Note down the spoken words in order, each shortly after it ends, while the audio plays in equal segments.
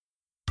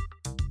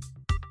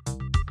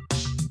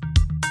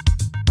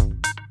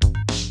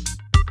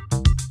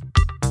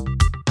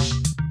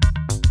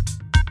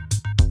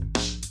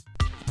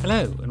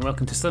Hello and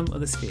welcome to Some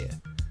Other Sphere,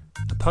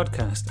 a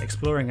podcast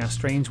exploring our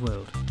strange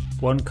world,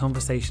 one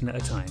conversation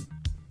at a time.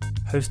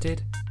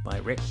 Hosted by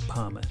Rick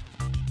Palmer.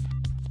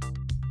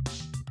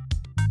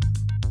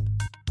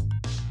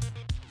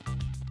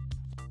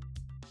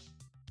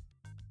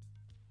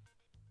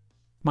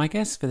 My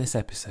guest for this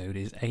episode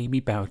is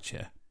Amy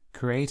Boucher,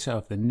 creator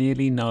of the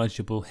Nearly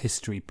Knowledgeable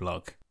History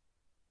blog.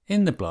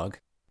 In the blog,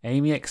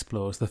 Amy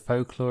explores the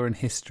folklore and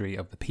history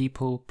of the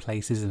people,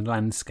 places and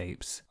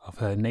landscapes of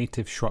her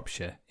native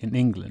Shropshire in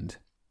England,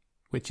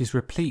 which is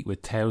replete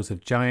with tales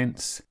of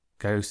giants,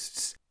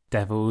 ghosts,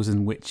 devils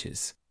and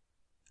witches,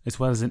 as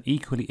well as an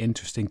equally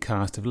interesting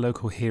cast of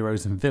local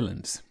heroes and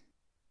villains.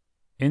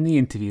 In the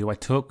interview, I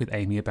talk with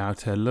Amy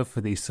about her love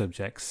for these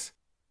subjects,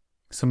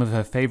 some of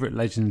her favourite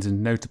legends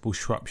and notable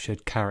Shropshire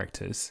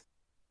characters,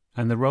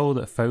 and the role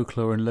that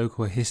folklore and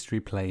local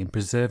history play in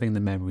preserving the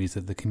memories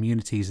of the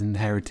communities and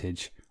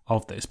heritage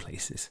of those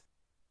places.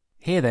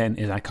 Here then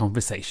is our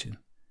conversation.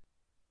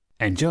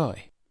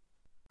 Enjoy!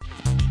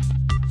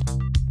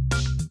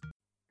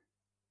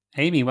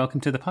 Amy,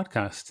 welcome to the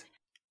podcast.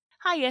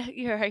 Hiya,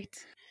 you're right.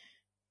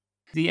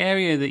 The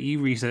area that you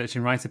research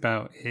and write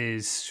about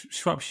is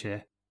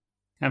Shropshire.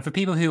 And for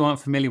people who aren't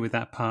familiar with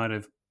that part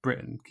of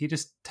Britain, can you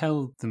just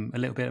tell them a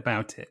little bit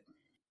about it?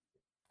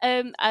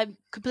 I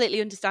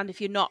completely understand if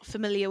you're not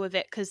familiar with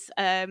it because,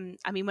 when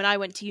I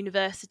went to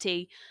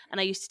university and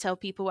I used to tell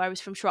people I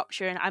was from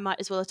Shropshire, and I might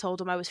as well have told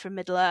them I was from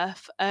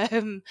Middle-earth.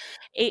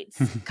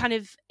 It's kind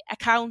of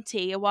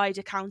a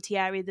wider county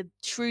area.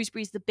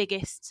 Shrewsbury's the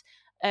biggest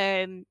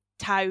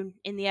town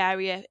in the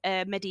area,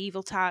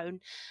 medieval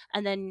town.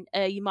 And then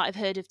you might have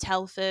heard of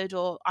Telford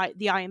or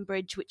the Iron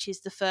Bridge, which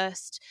is the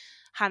first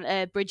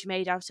bridge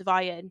made out of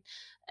iron.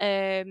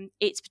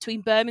 It's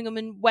between Birmingham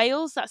and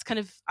Wales. That's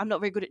I'm not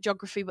very good at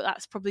geography, but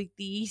that's probably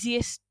the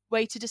easiest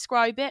way to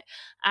describe it.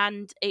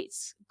 And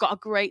it's got a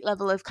great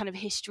level of kind of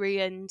history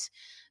and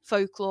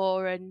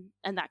folklore and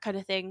that kind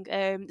of thing.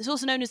 It's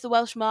also known as the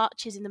Welsh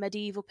Marches in the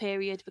medieval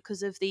period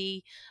because of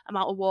the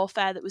amount of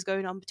warfare that was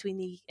going on between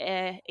the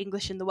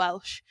English and the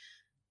Welsh.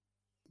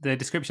 The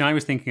description I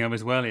was thinking of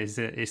as well is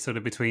sort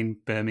of between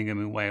Birmingham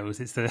and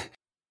Wales. It's the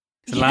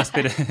last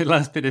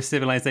bit of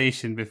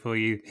civilization before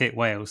you hit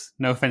Wales.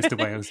 No offense to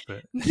Wales,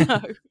 but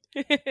no.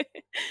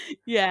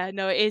 Yeah,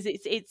 no, it is.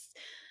 It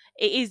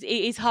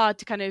is hard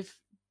to kind of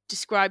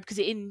describe because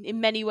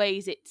in many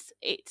ways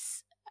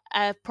it's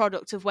a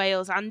product of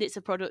Wales and it's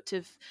a product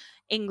of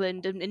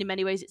England, and in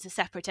many ways it's a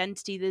separate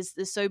entity. There's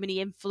so many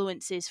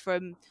influences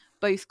from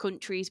both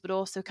countries, but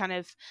also kind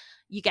of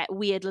you get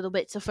weird little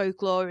bits of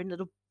folklore and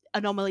little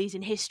anomalies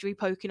in history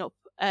poking up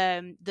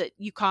that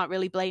you can't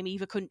really blame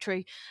either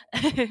country.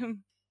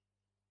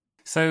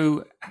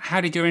 So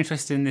how did your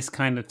interest in this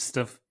kind of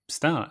stuff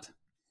start?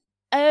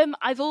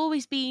 I've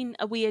always been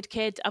a weird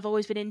kid. I've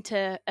always been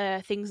into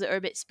things that are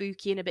a bit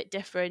spooky and a bit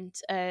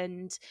different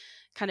and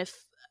kind of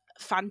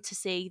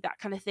fantasy, that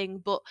kind of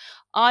thing. But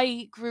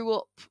I grew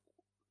up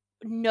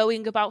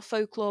knowing about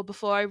folklore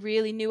before I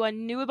really knew I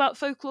knew about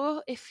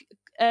folklore, if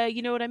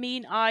you know what I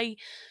mean. I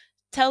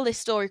tell this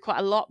story quite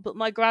a lot, but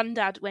my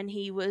granddad, when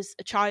he was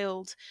a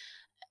child,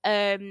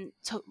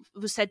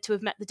 was said to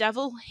have met the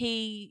devil.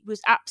 He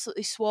was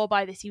absolutely swore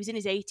by this. He was in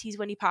his 80s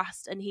when he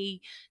passed, and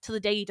till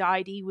the day he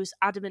died, he was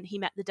adamant he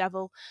met the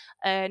devil.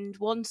 And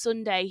one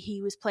Sunday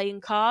he was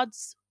playing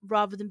cards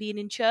rather than being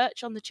in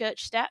church on the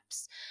church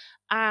steps,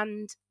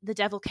 and the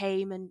devil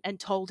came and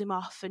told him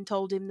off and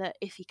told him that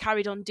if he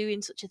carried on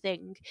doing such a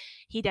thing,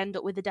 he'd end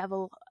up with the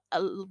devil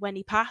when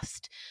he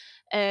passed.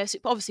 So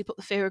it obviously put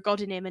the fear of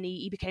God in him, and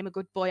he became a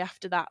good boy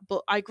after that.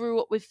 But I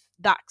grew up with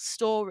that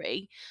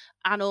story,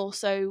 and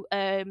also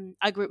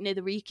I grew up near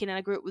the Wrekin, and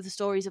I grew up with the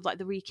stories of like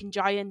the Wrekin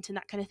giant and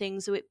that kind of thing.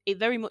 So it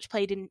very much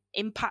played an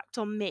impact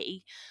on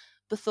me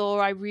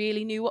before I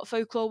really knew what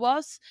folklore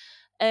was.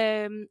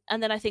 And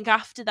then I think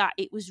after that,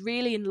 it was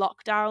really in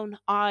lockdown.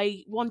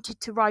 I wanted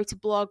to write a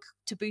blog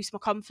to boost my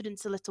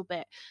confidence a little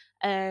bit,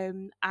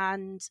 and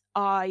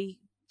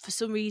for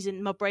some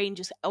reason, my brain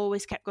just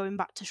always kept going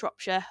back to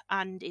Shropshire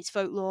and its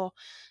folklore.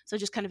 So I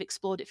just kind of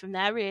explored it from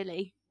there,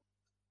 really.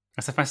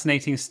 That's a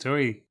fascinating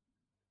story,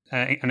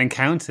 an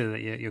encounter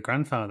that your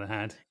grandfather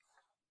had.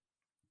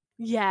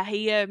 Yeah,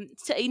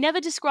 he never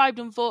described,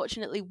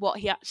 unfortunately, what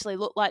he actually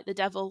looked like, the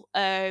devil.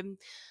 And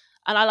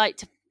I like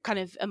to kind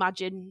of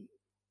imagine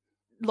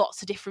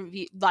lots of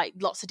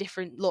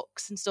different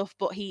looks and stuff,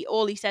 but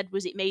all he said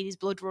was it made his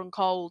blood run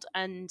cold,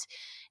 and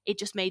it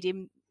just made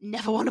him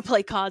never want to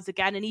play cards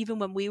again. And even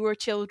when we were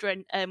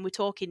children, we're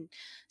talking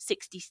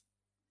 60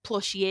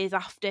 plus years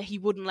after, he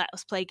wouldn't let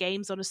us play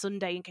games on a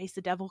Sunday in case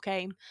the devil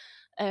came.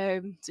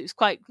 So it was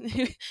quite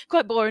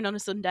boring on a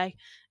Sunday.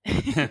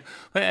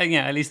 Well,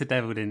 yeah, at least the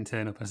devil didn't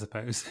turn up, I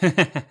suppose.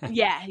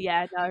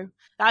 yeah, no,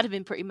 that'd have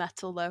been pretty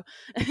metal though.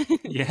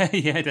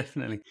 yeah,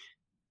 definitely.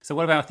 So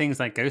what about things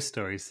like ghost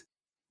stories?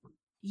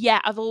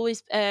 Yeah, I've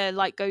always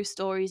liked ghost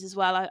stories as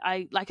well.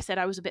 I like I said,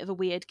 I was a bit of a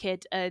weird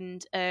kid,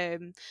 and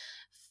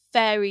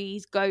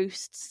fairies,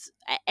 ghosts,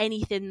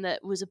 anything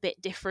that was a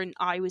bit different,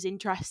 I was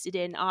interested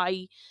in.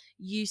 I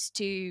used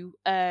to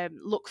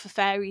look for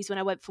fairies when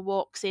I went for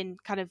walks in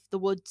kind of the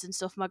woods and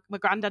stuff. My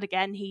granddad,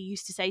 again, he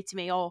used to say to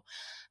me, "Oh,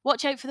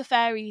 watch out for the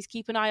fairies,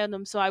 keep an eye on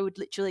them." So I would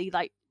literally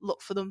like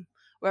look for them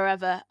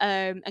wherever.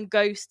 And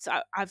ghosts,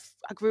 I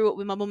grew up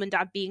with my mum and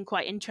dad being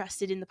quite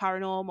interested in the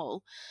paranormal,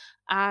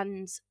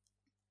 and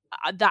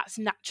that's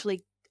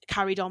naturally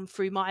carried on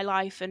through my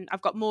life, and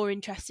I've got more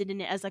interested in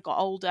it as I got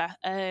older.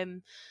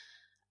 And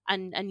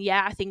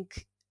yeah, I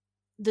think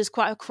there's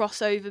quite a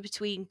crossover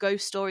between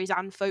ghost stories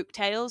and folk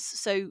tales,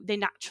 so they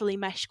naturally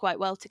mesh quite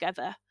well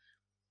together.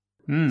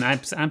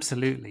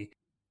 Absolutely.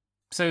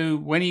 So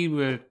when you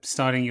were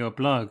starting your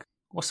blog,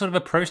 what sort of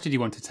approach did you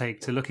want to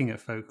take to looking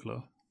at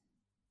folklore?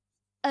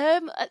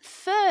 At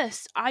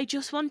first, I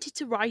just wanted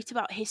to write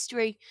about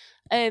history.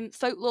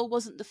 Folklore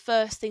wasn't the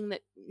first thing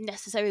that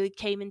necessarily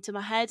came into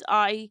my head.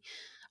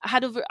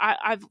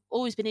 I've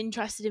always been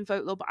interested in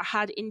folklore, but I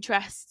had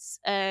interests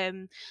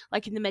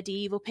like in the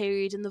medieval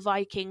period and the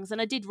Vikings,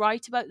 and I did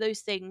write about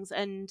those things.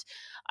 And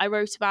I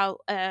wrote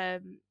about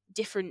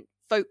different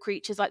folk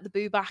creatures like the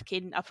booback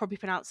in, I probably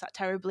pronounced that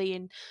terribly,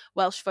 in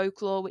Welsh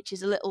folklore, which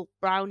is a little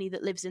brownie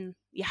that lives in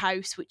your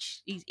house,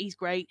 which he's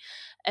great.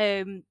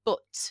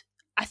 But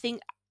I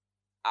think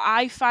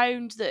I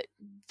found that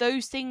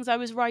those things I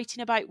was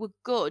writing about were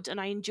good and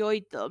I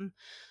enjoyed them,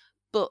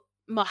 but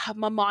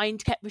my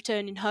mind kept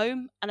returning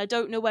home. And I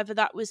don't know whether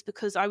that was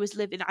because I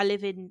live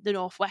in the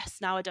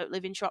northwest now, I don't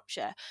live in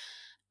Shropshire.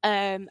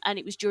 And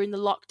it was during the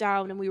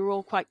lockdown and we were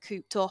all quite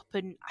cooped up,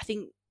 and I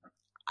think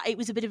it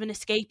was a bit of an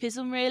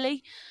escapism,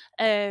 really,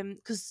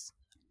 because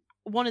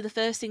one of the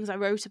first things I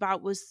wrote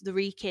about was the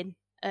Wrekin,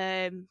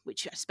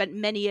 which I spent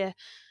many a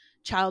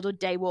childhood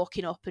day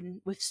walking up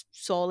and with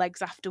sore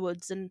legs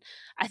afterwards. And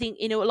I think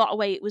in a lot of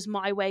way it was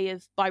my way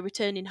of, by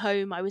returning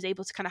home, I was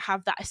able to kind of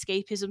have that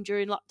escapism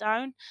during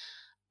lockdown.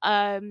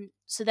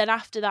 So then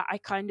after that I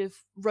kind of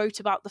wrote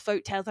about the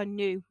folk tales I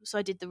knew. So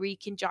I did the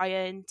Wrekin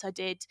Giant, I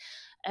did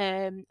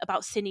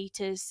about Sin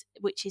Eaters,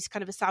 which is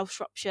kind of a South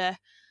Shropshire.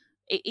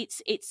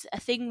 It's a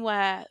thing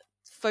where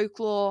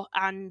folklore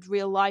and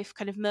real life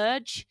kind of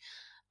merge,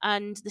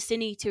 and the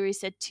Sin Eater is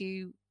said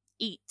to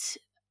eat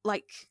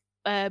like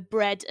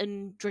bread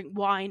and drink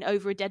wine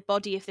over a dead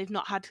body if they've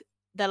not had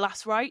their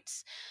last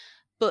rites,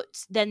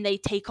 but then they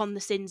take on the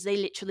sins. They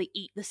literally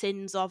eat the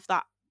sins of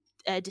that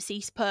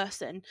deceased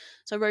person.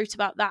 So I wrote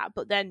about that,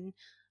 but then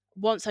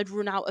once I'd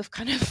run out of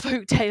kind of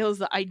folk tales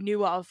that I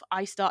knew of,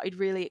 I started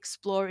really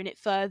exploring it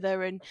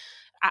further and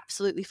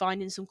absolutely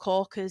finding some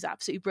corkers,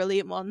 absolutely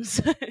brilliant ones.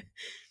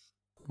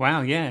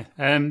 Wow, yeah.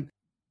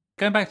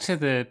 Going back to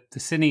the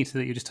Sin Eater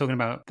that you're just talking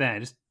about there,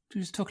 just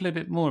talk a little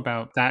bit more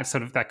about that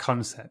sort of that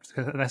concept,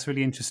 because that's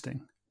really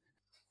interesting.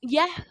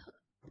 Yeah.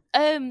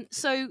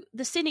 So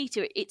the Sin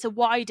Eater, it's a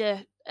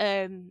wider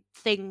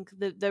thing.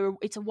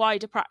 It's a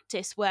wider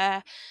practice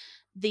where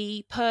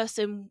the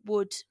person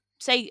would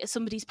say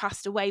somebody's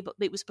passed away, but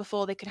it was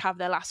before they could have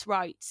their last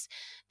rites.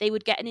 They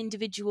would get an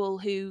individual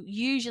who,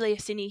 usually a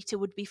Sin Eater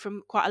would be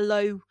from quite a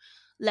low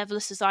level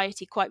of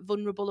society, quite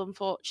vulnerable,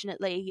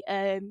 unfortunately,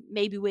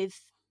 maybe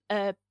with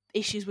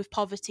issues with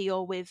poverty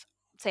or with,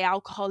 say,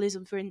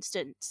 alcoholism, for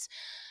instance.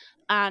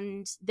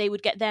 And they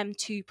would get them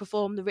to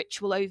perform the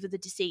ritual over the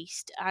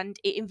deceased, and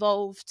it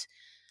involved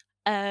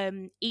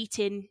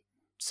eating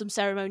some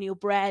ceremonial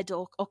bread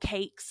or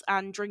cakes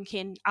and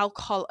drinking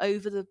alcohol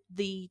over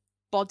the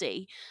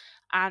body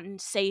and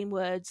saying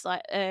words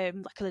like a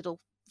little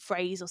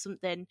phrase or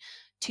something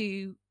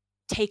to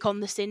take on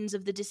the sins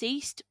of the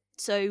deceased.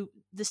 So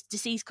the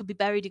deceased could be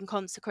buried in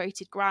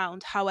consecrated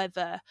ground,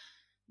 however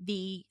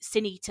the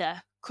Sin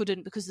Eater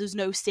couldn't, because there's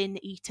no Sin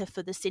Eater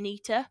for the Sin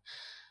Eater.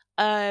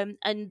 And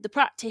the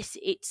practice,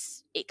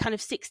 it kind of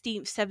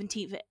 16th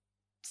 17th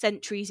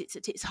centuries, it's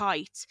at its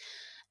height,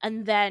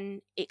 and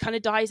then it kind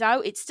of dies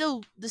out. It's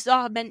still, there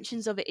are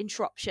mentions of it in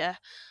Shropshire,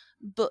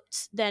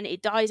 but then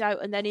it dies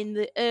out, and then in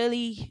the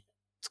early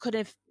kind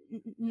of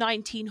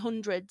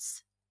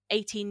 1900s,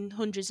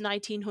 1800s,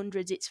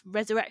 1900s, it's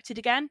resurrected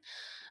again.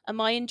 And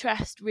my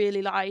interest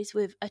really lies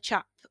with a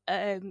chap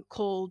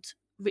called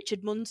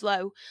Richard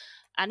Munslow,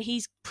 and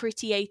he's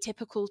pretty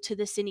atypical to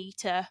the Sin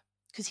Eater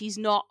because he's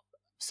not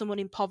someone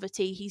in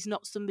poverty. He's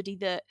not somebody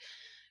that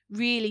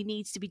really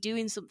needs to be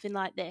doing something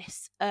like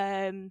this.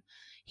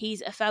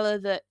 He's a fella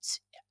that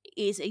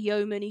is a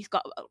yeoman. He's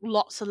got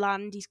lots of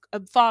land. He's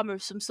a farmer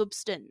of some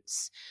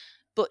substance,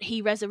 but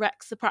he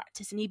resurrects the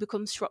practice and he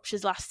becomes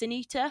Shropshire's last Sin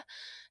Eater.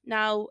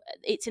 Now,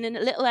 it's in a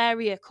little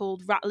area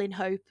called Rattling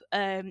Hope.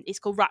 It's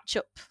called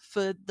Ratchup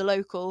for the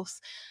locals.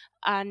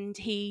 And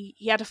he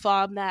had a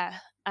farm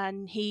there,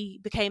 and he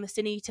became a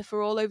Sin Eater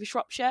for all over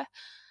Shropshire.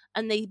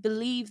 And they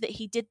believe that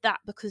he did that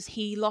because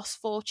he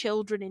lost 4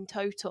 children in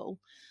total,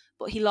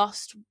 but he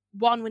lost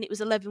one when it was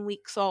 11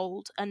 weeks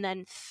old, and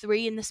then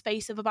 3 in the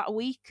space of about a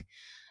week,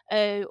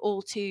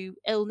 all to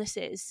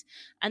illnesses.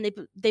 And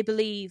they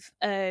believe,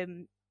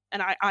 and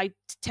I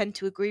tend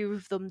to agree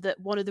with them, that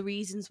one of the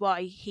reasons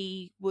why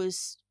he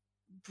was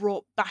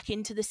brought back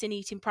into the sin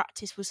eating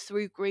practice was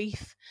through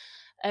grief.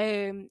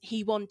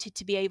 He wanted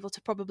to be able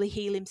to probably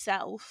heal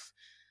himself,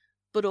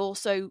 but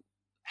also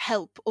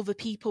help other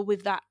people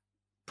with that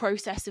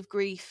process of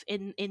grief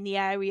in the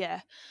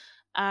area.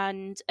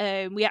 And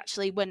we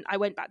actually, when I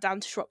went back down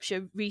to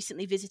Shropshire,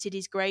 recently visited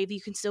his grave.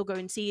 You can still go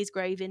and see his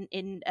grave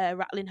in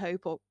Rattling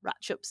Hope, or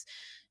Ratchup's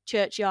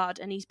churchyard,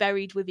 and he's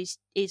buried with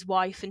his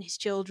wife and his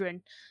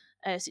children.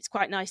 So it's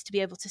quite nice to be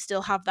able to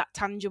still have that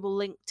tangible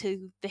link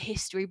to the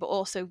history, but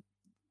also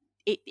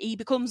he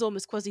becomes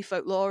almost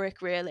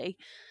quasi-folkloric, really.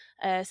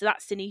 So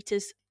that's St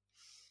Eater's.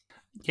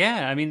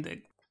 Yeah, I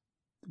mean,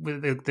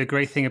 the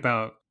great thing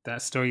about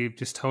that story you've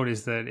just told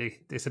is that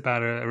it's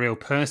about a real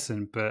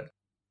person, but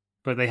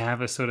they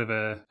have a sort of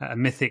a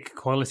mythic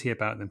quality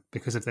about them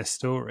because of their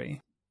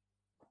story.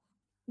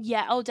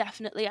 Yeah, oh,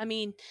 definitely. I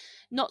mean,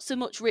 not so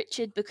much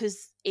Richard,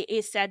 because it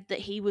is said that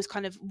he was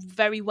kind of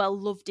very well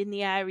loved in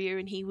the area,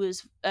 and he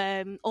was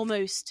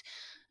almost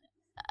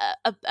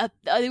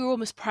they were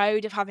almost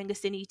proud of having a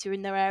Sin Eater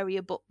in their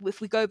area. But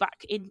if we go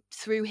back in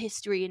through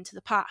history into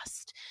the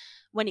past,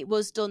 when it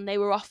was done, they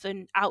were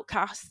often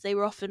outcasts. They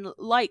were often,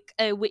 like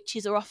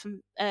witches are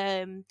often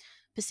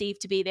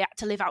perceived to be, they had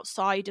to live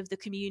outside of the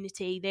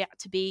community. They had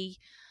to be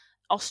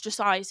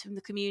ostracized from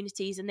the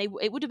communities, and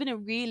it would have been a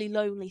really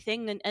lonely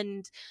thing.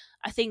 And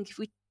I think if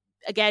we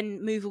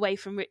again move away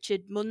from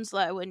Richard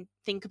Munslow and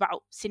think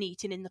about Sin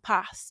Eating in the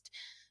past,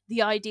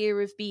 the idea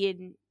of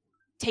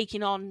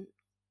taking on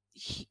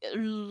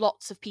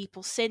lots of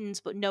people's sins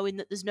but knowing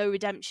that there's no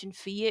redemption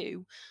for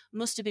you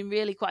must have been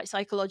really quite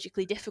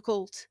psychologically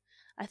difficult,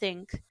 I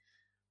think.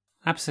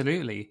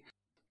 Absolutely.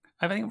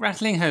 I think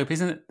Rattling Hope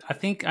isn't. I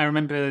think I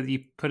remember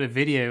you put a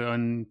video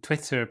on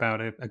Twitter about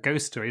a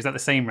ghost story. Is that the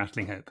same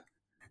Rattling Hope?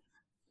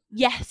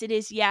 Yes, it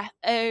is. Yeah.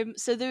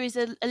 So there is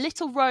a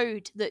little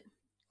road that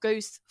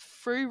goes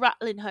through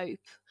Rattling Hope,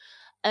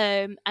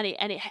 and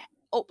it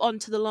up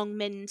onto the Long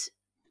Mynd,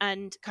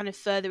 and kind of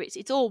further.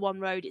 It's all one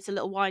road. It's a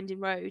little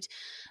winding road,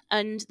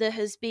 and there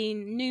has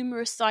been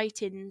numerous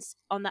sightings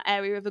on that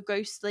area of a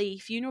ghostly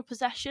funeral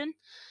procession.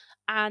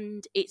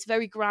 And it's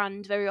very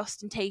grand, very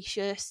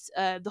ostentatious.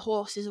 The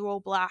horses are all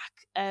black.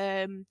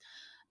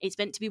 It's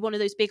meant to be one of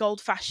those big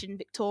old-fashioned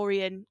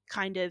Victorian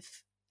kind of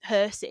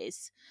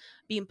hearses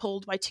being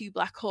pulled by two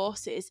black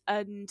horses.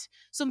 And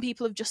some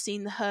people have just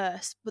seen the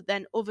hearse, but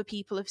then other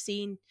people have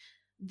seen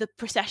the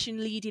procession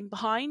leading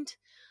behind.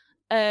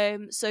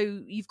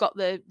 So you've got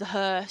the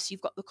hearse,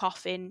 you've got the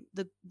coffin,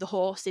 the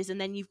horses, and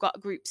then you've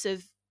got groups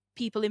of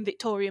people in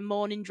Victorian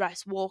mourning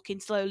dress walking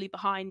slowly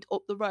behind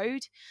up the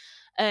road.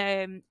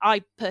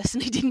 I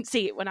personally didn't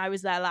see it when I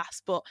was there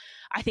last, but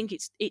I think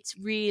it's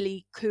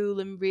really cool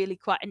and really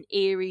quite an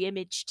eerie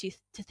image to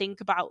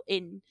think about.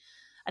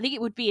 I think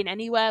it would be in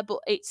anywhere, but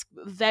it's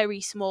a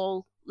very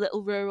small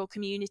little rural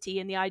community,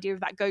 and the idea of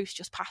that ghost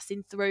just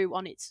passing through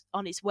on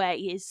its way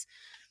is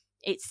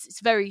it's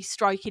a very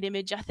striking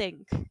image, I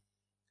think.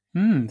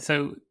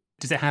 So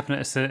does it happen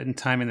at a certain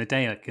time in the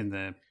day, like in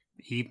the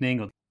evening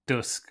or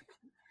dusk?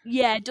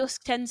 Yeah,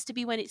 dusk tends to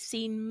be when it's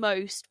seen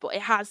most, but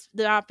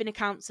there have been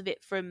accounts of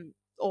it from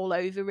all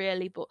over,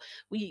 really, but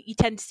you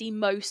tend to see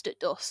most at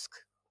dusk.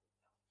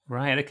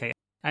 Right, okay.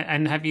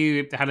 And have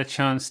you had a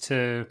chance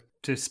to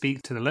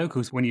speak to the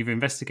locals when you've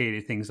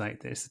investigated things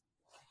like this?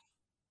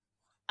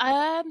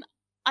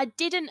 I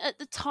didn't at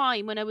the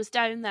time when I was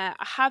down there.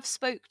 I have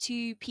spoke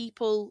to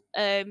people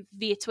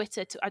via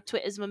Twitter.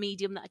 Twitter's my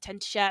medium that I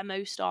tend to share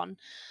most on,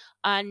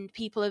 and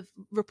people have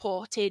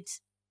reported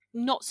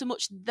not so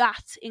much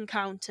that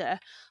encounter,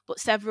 but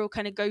several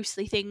kind of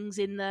ghostly things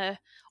in the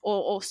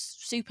or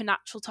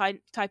supernatural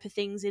type of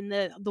things in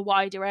the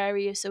wider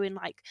area. So in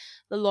like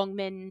the Long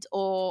Mynd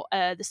or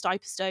the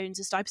Stiperstones.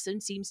 The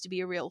Stiperstone seems to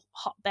be a real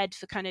hotbed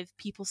for kind of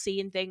people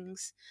seeing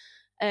things.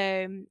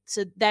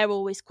 So they're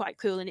always quite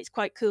cool, and it's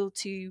quite cool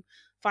to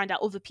find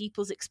out other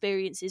people's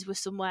experiences with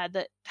somewhere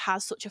that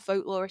has such a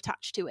folklore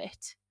attached to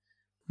it.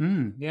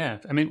 Yeah.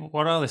 I mean,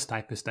 what are the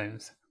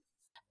Stiperstones?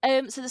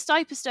 So the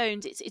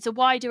Stiperstones, it's a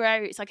wider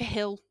area. It's like a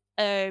hill,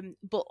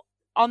 but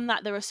on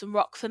that there are some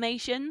rock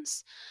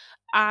formations,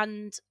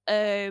 and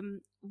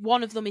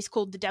one of them is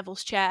called the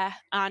Devil's Chair,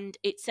 and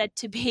it's said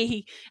to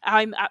be.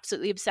 I'm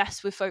absolutely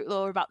obsessed with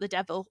folklore about the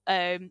devil.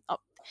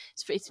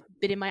 It's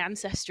been in my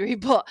ancestry,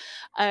 but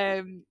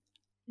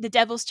the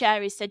Devil's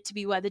Chair is said to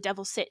be where the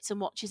devil sits and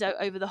watches out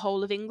over the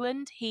whole of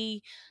England.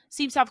 He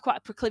seems to have quite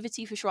a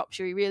proclivity for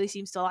Shropshire. He really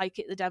seems to like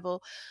it, the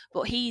devil.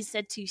 But he's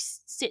said to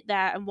sit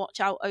there and watch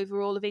out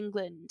over all of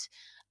England.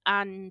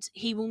 And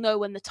he will know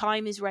when the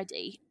time is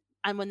ready.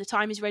 And when the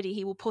time is ready,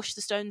 he will push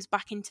the stones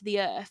back into the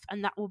earth.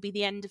 And that will be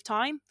the end of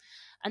time.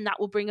 And that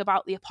will bring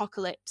about the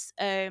apocalypse.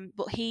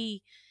 But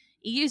he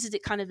uses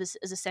it kind of as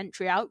a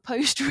sentry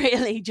outpost,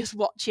 really, just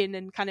watching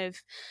and kind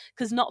of,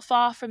 because not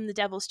far from the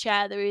Devil's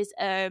Chair there is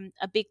a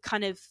big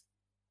kind of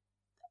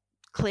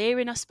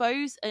clearing, I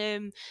suppose,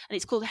 and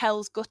it's called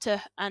Hell's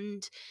Gutter,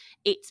 and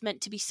it's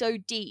meant to be so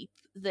deep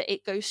that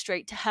it goes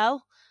straight to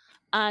hell.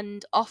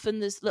 And often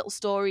there's little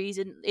stories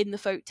in the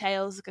folk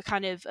tales,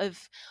 kind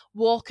of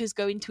walkers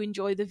going to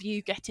enjoy the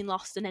view, getting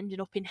lost and ending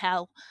up in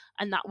hell,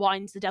 and that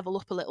winds the devil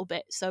up a little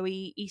bit. So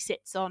he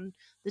sits on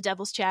the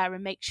Devil's Chair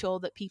and makes sure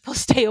that people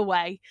stay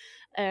away.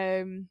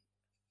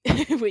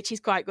 which is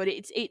quite good.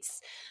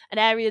 It's an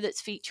area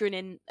that's featuring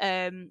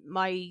in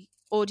my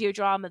audio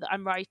drama that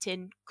I'm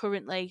writing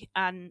currently,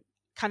 and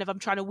kind of I'm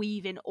trying to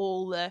weave in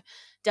all the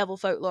devil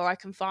folklore I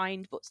can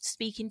find. But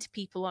speaking to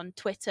people on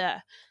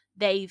Twitter,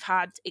 they've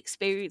had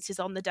experiences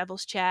on the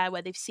Devil's Chair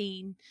where they've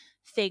seen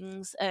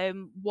things.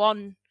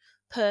 One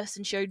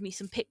person showed me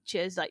some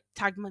pictures, like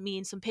tagged me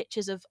in some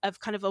pictures of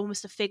kind of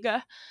almost a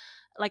figure,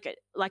 like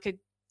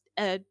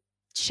a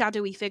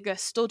shadowy figure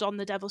stood on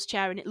the Devil's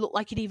Chair, and it looked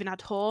like it even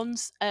had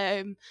horns.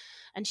 And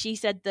she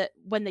said that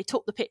when they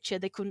took the picture,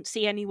 they couldn't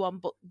see anyone,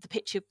 but the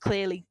picture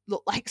clearly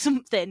looked like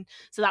something.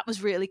 So that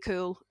was really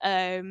cool.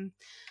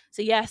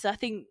 So yes, I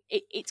think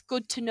it's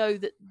good to know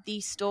that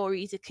these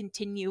stories are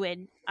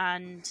continuing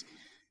and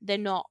they're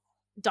not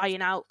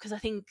dying out, because I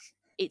think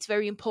it's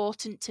very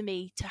important to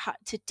me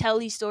to tell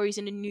these stories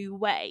in a new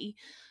way,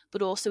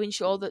 but also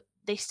ensure that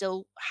they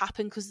still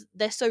happen, because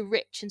they're so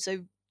rich and so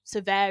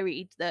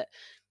varied that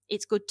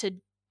it's good to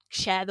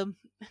share them.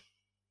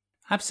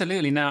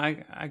 Absolutely. No,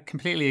 I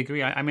completely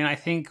agree. I mean, I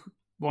think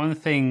one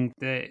thing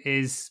that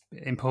is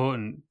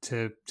important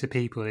to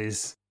people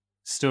is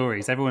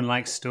stories. Everyone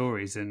likes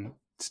stories, and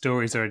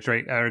stories are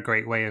a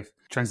great way of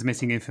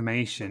transmitting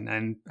information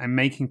and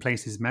making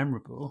places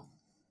memorable.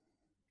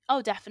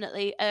 Oh,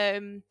 definitely.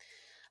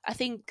 I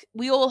think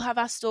we all have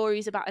our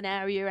stories about an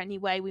area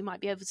anyway. We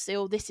might be able to say,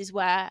 oh, this is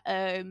where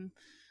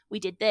we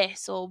did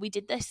this, or we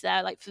did this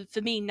there. Like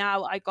for me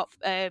now, I got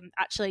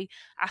actually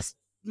asked,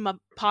 my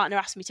partner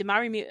asked me to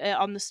marry me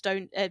on the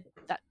stone.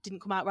 That didn't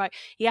come out right.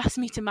 He asked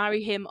me to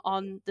marry him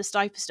on the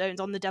Stiper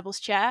Stones on the Devil's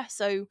Chair.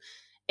 So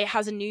it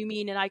has a new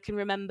meaning. I can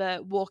remember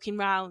walking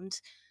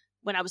round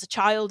when I was a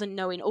child and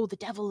knowing, oh, the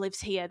devil lives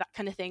here, that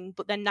kind of thing.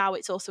 But then now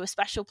it's also a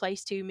special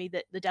place to me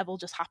that the devil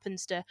just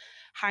happens to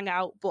hang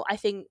out. But I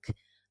think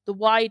the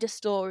wider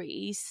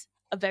stories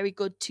are very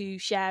good to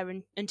share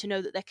and to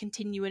know that they're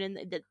continuing.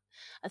 And that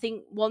I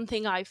think one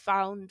thing I've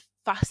found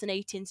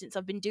fascinating since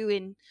I've been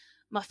doing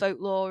my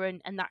folklore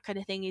and that kind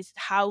of thing is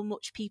how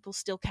much people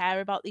still care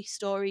about these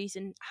stories,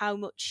 and how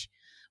much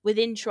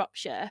within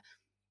Shropshire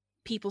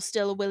people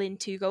still are willing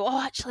to go,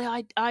 oh, actually,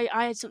 I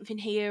had something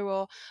here,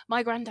 or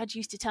my granddad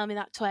used to tell me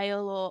that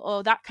tale,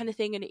 or that kind of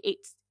thing. And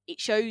it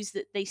shows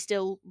that they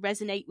still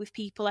resonate with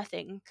people, I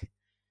think.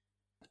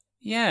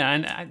 Yeah,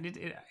 and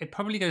it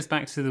probably goes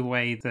back to the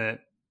way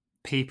that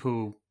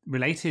people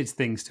related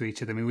things to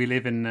each other. I mean, we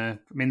live in, I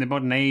mean, the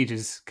modern age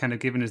has kind of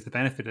given us the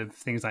benefit of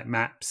things like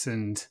maps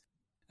and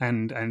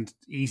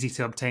easy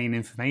to obtain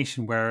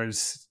information.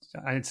 Whereas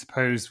I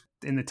suppose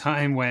in the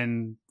time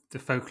when the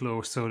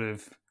folklore sort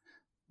of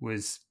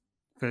was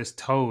first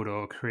told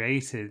or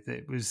created,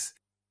 it was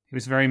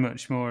very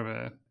much more of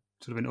a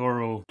sort of an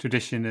oral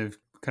tradition of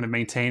kind of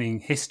maintaining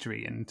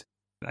history and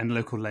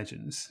local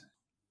legends.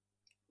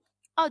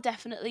 Oh,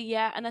 definitely,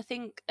 yeah. And I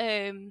think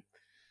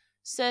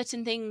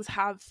certain things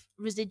have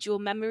residual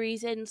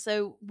memories in.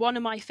 So one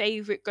of my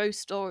favourite ghost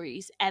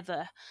stories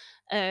ever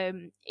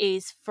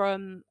is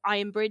from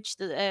Ironbridge,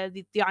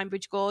 the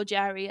Ironbridge Gorge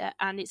area,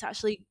 and it's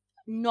actually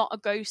not a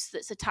ghost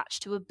that's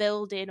attached to a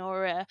building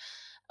or a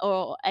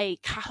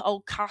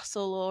old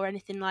castle or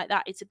anything like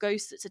that. It's a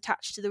ghost that's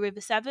attached to the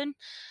River Severn,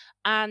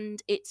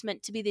 and it's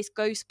meant to be this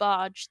ghost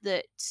barge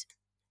that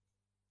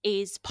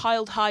is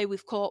piled high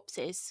with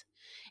corpses.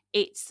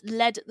 It's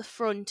led at the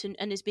front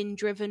and has been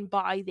driven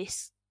by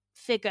this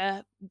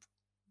figure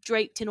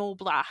draped in all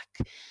black.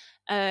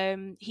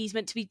 He's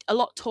meant to be a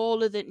lot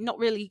taller than, not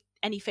really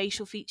any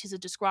facial features are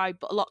described,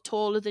 but a lot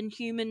taller than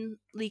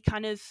humanly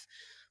kind of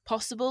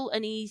possible.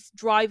 And he's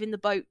driving the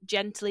boat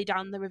gently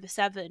down the River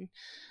Severn,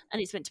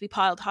 and it's meant to be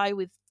piled high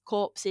with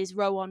corpses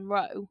row on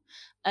row.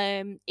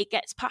 It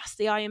gets past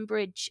the Iron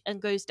Bridge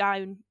and goes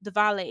down the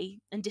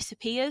valley and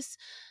disappears.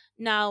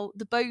 Now,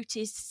 the boat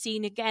is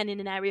seen again in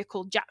an area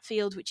called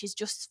Jackfield, which is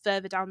just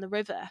further down the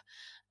river.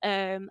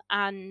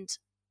 And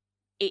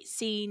it's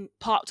seen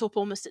parked up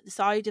almost at the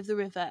side of the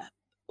river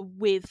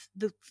with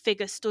the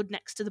figure stood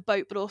next to the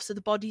boat, but also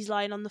the body's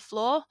lying on the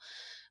floor.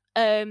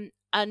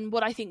 And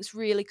what I think is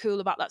really cool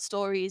about that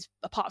story is,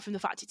 apart from the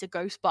fact it's a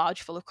ghost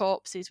barge full of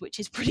corpses, which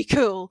is pretty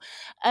cool,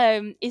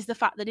 is the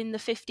fact that in the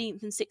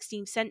 15th and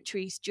 16th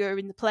centuries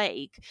during the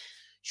plague,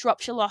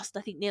 Shropshire lost,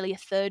 I think, nearly a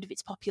third of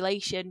its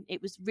population.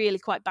 It was really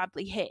quite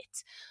badly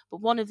hit.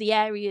 But one of the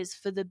areas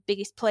for the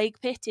biggest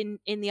plague pit in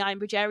the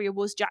Ironbridge area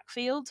was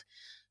Jackfield.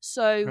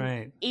 So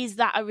Right. Is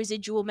that a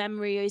residual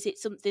memory, or is it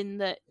something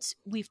that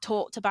we've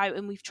talked about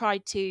and we've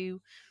tried to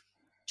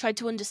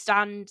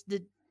understand?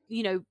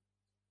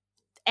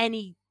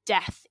 Any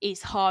death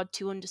is hard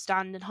to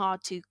understand and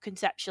hard to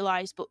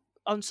conceptualize, but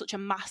on such a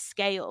mass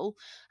scale,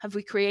 have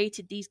we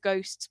created these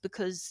ghosts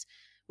because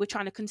we're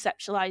trying to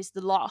conceptualize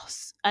the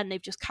loss and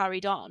they've just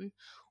carried on?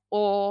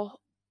 Or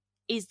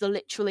is there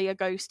literally a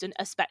ghost and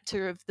a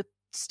spectre of the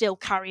still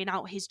carrying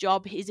out his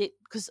job? Is it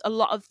because a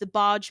lot of the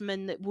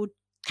bargemen that would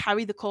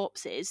carry the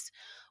corpses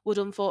would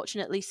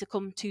unfortunately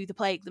succumb to the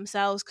plague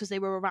themselves because they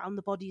were around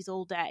the bodies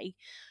all day?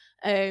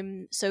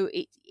 So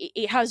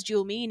it has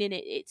dual meaning.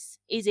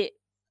 Is it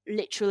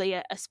literally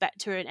a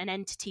spectre, an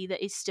entity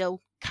that is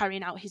still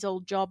carrying out his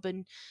old job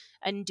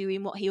and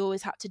doing what he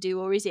always had to do,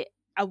 or is it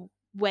a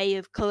way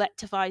of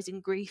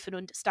collectivizing grief and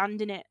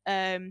understanding it?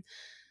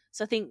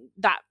 So I think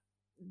that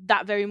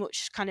very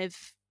much kind of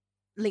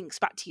links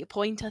back to your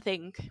point, I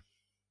think.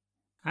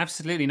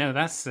 Absolutely. No,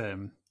 that's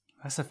a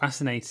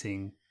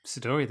fascinating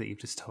story that you've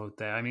just told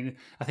there. I mean,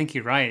 I think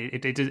you're right.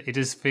 It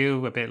does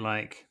feel a bit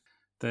like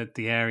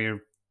the area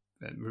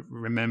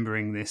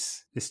remembering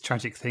this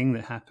tragic thing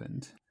that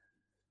happened.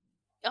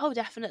 Oh,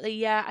 definitely.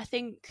 Yeah, I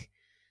think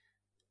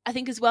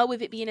as well,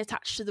 with it being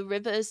attached to the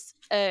rivers,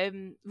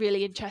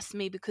 really interests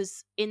me,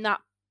 because in that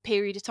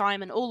period of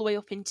time and all the way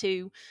up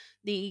into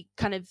the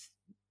kind of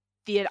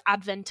the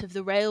advent of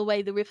the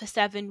railway, the River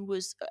Severn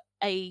was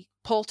a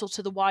portal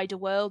to the wider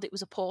world. It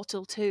was a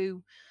portal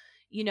to,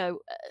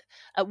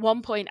 at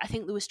one point, I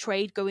think there was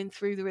trade going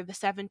through the River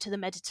Severn to the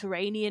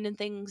Mediterranean and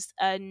things.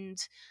 And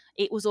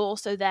it was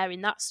also there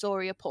in that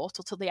story, a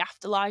portal to the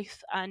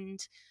afterlife. And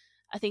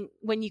I think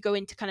when you go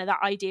into kind of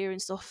that idea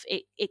and stuff,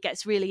 it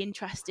gets really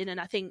interesting. And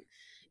I think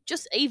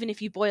just even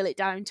if you boil it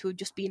down to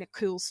just being a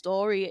cool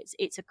story,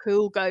 it's a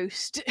cool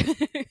ghost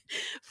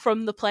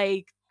from the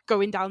plague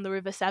going down the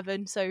River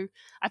Severn. So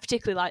I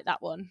particularly like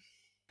that one.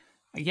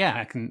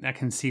 Yeah, I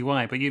can see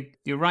why. But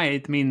you're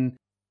right. I mean,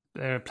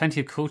 plenty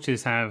of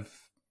cultures have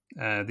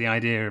the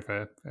idea of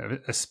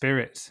a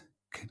spirit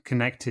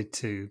connected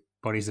to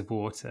bodies of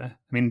water.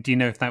 I mean, do you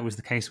know if that was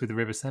the case with the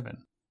River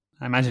Severn?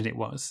 I imagine it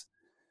was.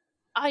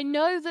 I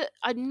know that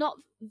I'm not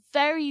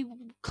very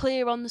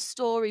clear on the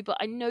story, but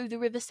I know the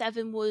River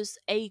Severn was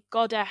a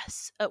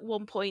goddess at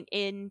one point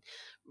in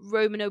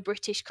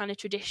Romano-British kind of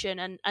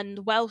tradition, and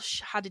Welsh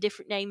had a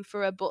different name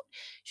for her, but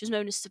she was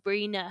known as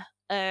Sabrina.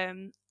 I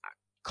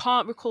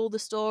can't recall the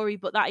story,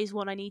 but that is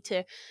one I need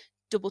to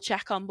double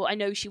check on. But I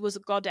know she was a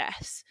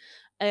goddess.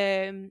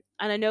 And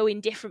I know in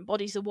different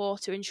bodies of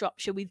water in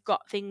Shropshire we've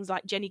got things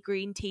like Jenny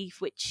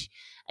Greenteeth, which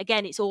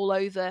again, it's all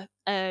over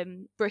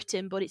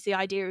Britain, but it's the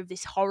idea of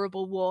this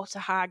horrible water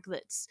hag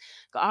that's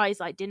got eyes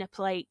like dinner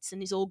plates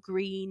and is all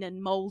green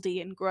and mouldy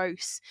and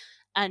gross,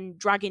 and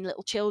dragging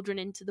little children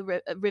into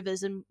the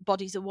rivers and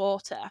bodies of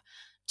water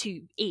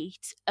to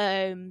eat,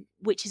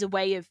 which is a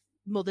way of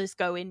mothers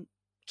going,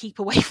 keep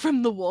away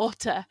from the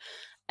water.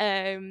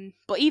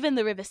 But even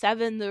the River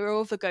Severn, there are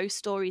other ghost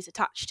stories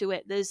attached to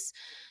it. There's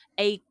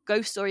a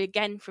ghost story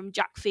again from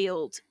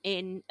Jackfield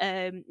in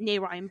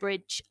near Iron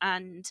Bridge,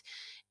 and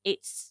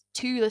it's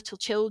two little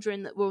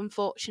children that were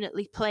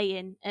unfortunately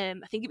playing. I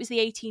think it was the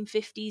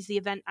 1850s the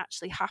event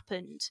actually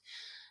happened,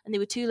 and they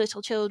were two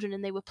little children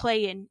and they were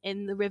playing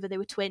in the river. They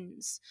were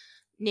twins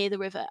near the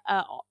river,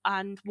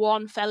 and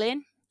one fell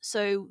in,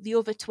 so the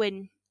other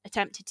twin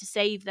attempted to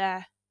save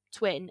their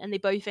twin and they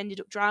both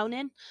ended up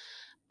drowning.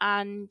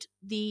 And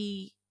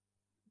the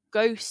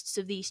ghosts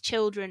of these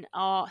children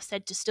are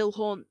said to still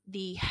haunt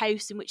the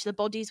house in which the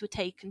bodies were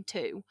taken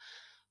to,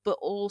 but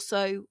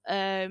also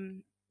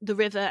the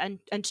river, and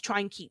to try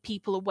and keep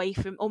people away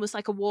from, almost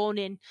like a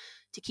warning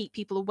to keep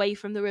people away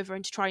from the river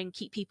and to try and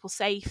keep people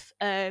safe.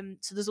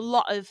 So there's a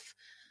lot of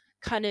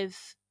kind of,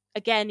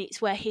 again, it's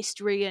where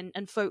history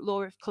and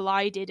folklore have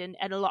collided, and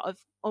a lot of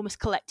almost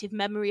collective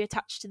memory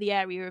attached to the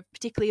area, of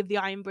particularly of the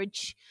Iron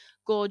Bridge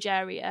Gorge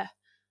area.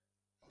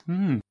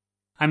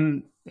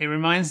 It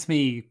reminds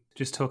me,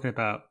 just talking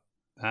about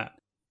that,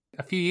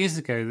 a few years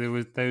ago there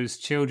was those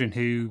children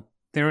who,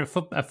 they were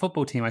a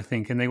football team, I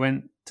think, and they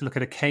went to look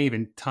at a cave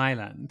in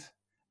Thailand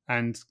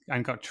and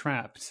got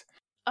trapped.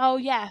 Oh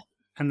yeah.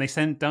 And they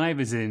sent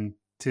divers in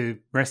to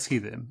rescue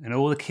them, and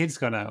all the kids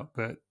got out,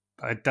 but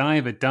a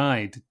diver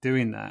died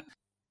doing that.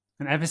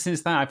 And ever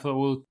since that, I thought,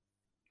 well,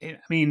 I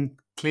mean,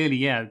 clearly,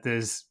 yeah,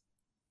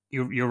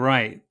 you're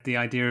right. The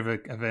idea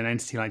of an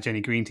entity like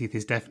Jenny Greenteeth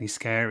is definitely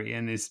scary,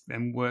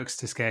 and works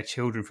to scare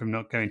children from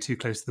not going too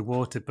close to the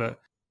water. But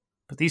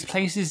these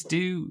places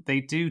do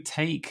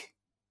take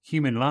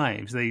human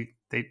lives.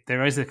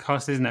 There is a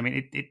cost, isn't it? I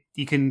mean,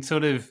 you can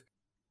sort of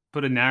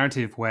put a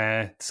narrative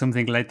where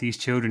something led these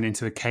children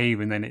into a cave,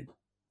 and then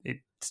it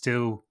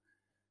still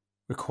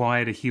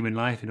required a human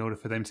life in order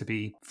for them to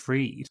be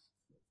freed.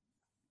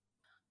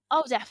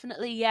 Oh,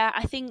 definitely, yeah.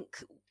 I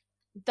think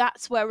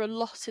that's where a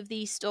lot of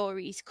these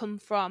stories come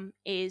from,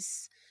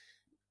 is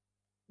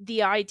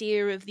the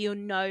idea of the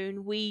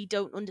unknown. We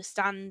don't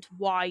understand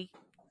why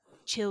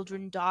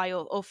children die,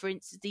 or for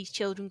instance, these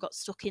children got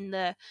stuck in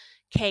the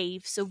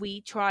cave, so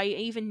we try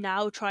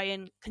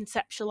and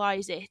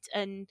conceptualize it.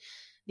 And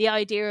the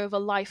idea of a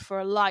life for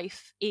a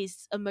life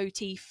is a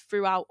motif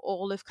throughout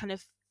all of kind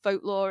of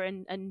folklore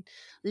and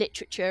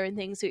literature and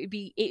things. So it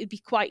would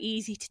be quite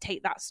easy to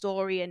take that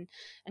story and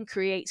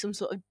create some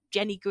sort of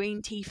Jenny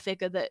Greenteeth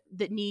figure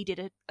that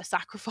needed a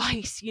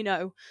sacrifice,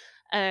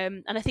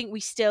 and I think we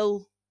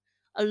still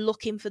are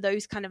looking for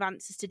those kind of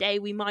answers today.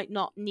 We might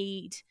not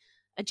need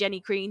a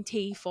Jenny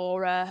Greenteeth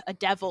or a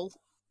devil,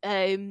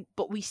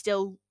 but we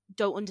still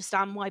don't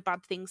understand why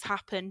bad things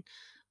happen,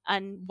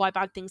 and why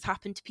bad things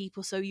happen to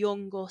people so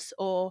young,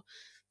 or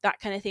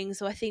that kind of thing.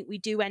 So I think we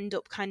do end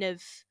up kind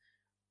of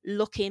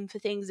looking for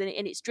things, and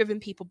it's driven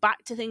people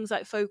back to things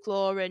like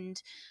folklore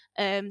and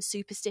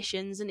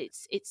superstitions, and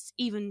it's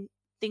even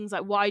things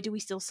like, why do we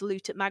still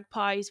salute at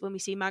magpies when we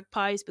see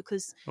magpies?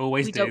 Because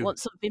Always we do. don't want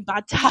something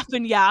bad to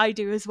happen. Yeah, I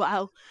do as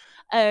well.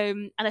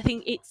 And I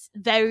think it's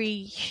very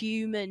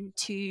human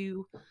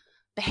to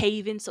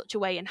behave in such a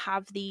way and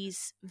have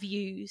these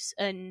views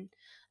and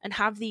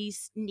have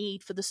these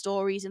need for the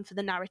stories and for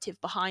the narrative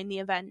behind the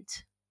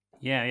event.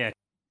 Yeah.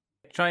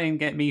 Try and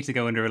get me to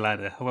go under a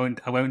ladder.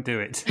 I won't do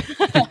it.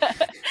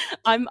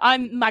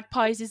 I'm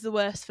magpies is the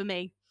worst for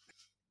me.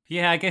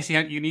 Yeah, I guess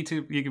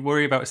you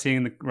worry about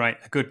seeing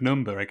a good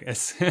number, I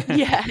guess.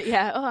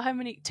 yeah. Oh, how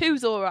many?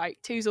 Two's all right.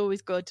 Two's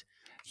always good.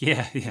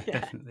 Yeah,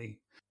 definitely.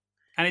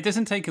 And it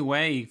doesn't take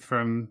away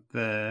from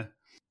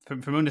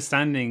from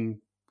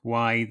understanding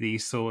why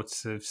these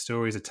sorts of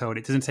stories are told.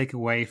 It doesn't take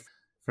away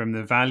from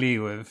the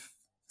value of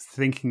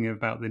thinking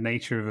about the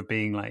nature of a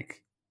being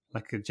like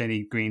a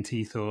Jenny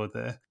Greenteeth or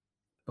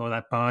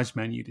that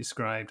bargeman you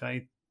described.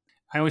 I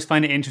always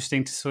find it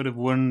interesting to sort of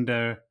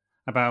wonder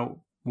about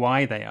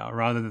why they are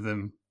rather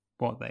than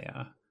what they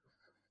are.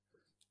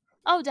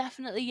 Oh,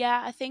 definitely,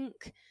 yeah. I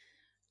think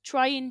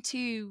trying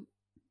to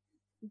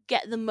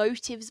get the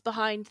motives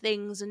behind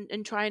things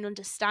and try and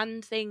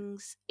understand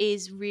things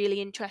is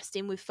really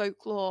interesting with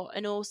folklore,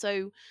 and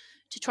also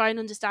to try and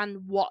understand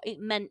what it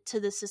meant to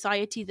the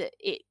society that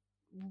it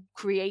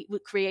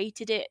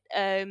created it.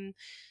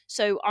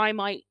 So I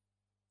might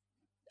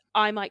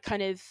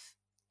kind of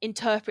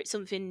interpret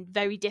something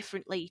very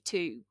differently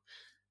to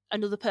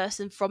another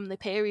person from the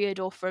period,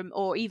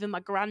 or even my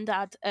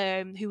granddad,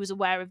 who was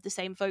aware of the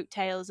same folk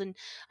tales. And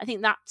I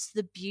think that's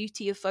the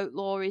beauty of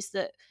folklore, is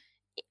that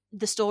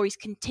the stories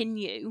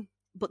continue,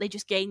 but they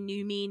just gain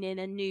new meaning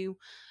and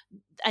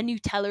a new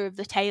teller of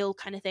the tale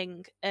kind of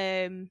thing.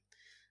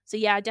 So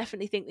yeah, I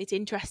definitely think it's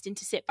interesting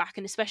to sit back,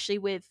 and especially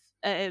with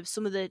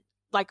some of the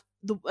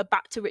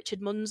back to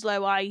Richard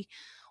Munslow. I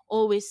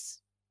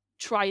always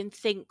try and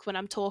think, when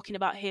I'm talking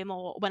about him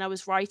or when I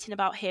was writing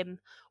about him,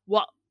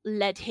 what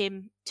led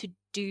him to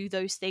do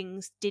those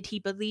things. Did he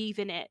believe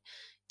in it?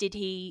 Did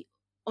he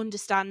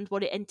understand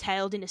what it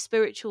entailed in a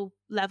spiritual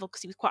level,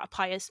 because he was quite a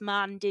pious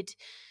man?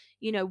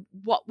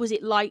 What was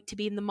it like to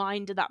be in the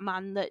mind of that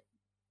man that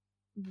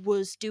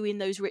was doing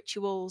those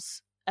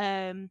rituals?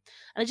 And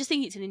I just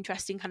think it's an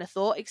interesting kind of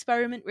thought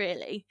experiment,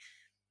 really.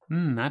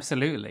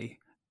 Absolutely.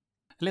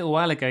 A little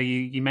while ago,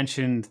 you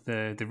mentioned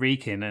the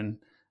Wrekin, and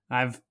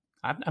I've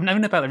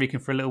known about the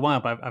Wrekin for a little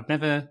while, but I've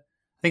never.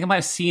 I think I might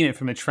have seen it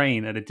from a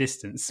train at a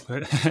distance,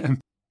 but I've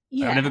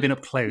never been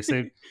up close.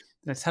 So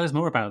tell us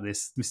more about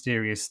this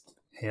mysterious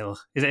hill.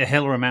 Is it a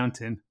hill or a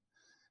mountain?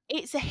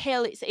 It's a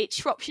hill. It's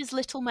Shropshire's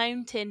Little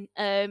Mountain.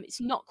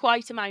 It's not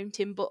quite a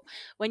mountain, but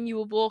when you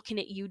were walking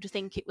it, you'd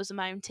think it was a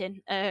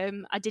mountain.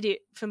 I did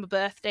it for my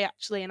birthday,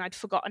 actually, and I'd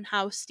forgotten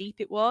how steep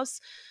it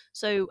was.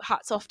 So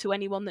hats off to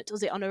anyone that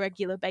does it on a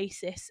regular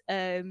basis.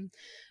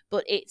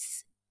 But it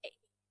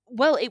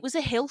was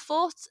a hill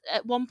fort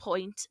at one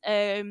point.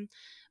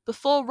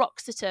 Before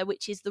Wroxeter,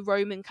 which is the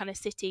Roman kind of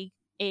city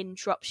in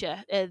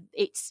Shropshire.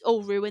 It's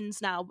all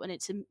ruins now, and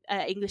it's an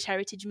English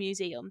Heritage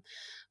Museum.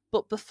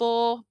 But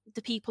before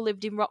the people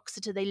lived in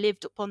Wroxeter, they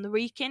lived up on the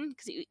Wrekin,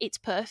 because it's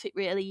perfect,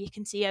 really. You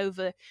can see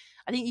over,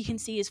 I think you can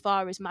see as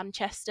far as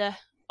Manchester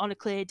on a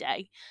clear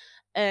day.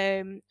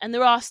 And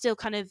there are still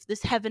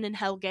there's heaven and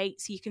hell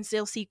gates, so you can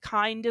still see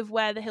kind of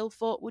where the hill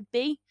fort would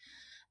be.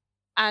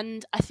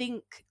 And I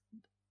think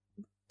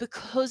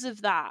because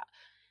of that,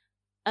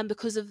 and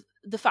because of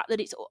the fact that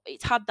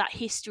it's had that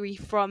history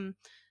from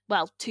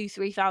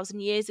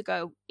 2,000-3,000 years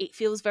ago, it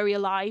feels very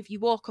alive. You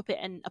walk up it,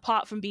 and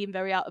apart from being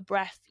very out of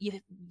breath, your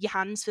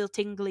hands feel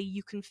tingly.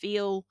 You can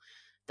feel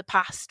the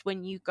past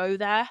when you go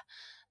there,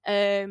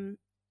 and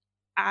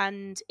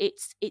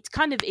it's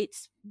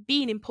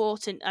being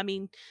important. I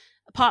mean,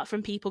 apart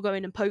from people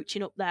going and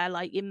poaching up there,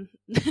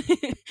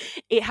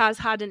 it has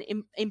had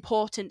an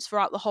importance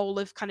throughout the whole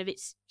of kind of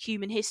its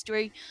human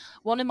history.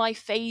 One of my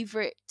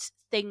favourite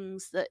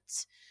things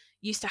that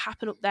used to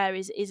happen up there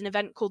is an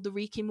event called the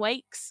Wrekin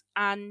Wakes,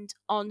 and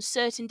on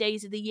certain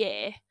days of the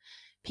year,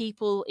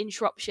 people in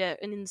Shropshire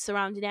and in the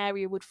surrounding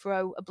area would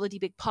throw a bloody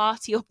big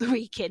party up the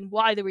Wrekin.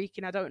 Why the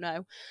Wrekin, I don't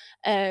know.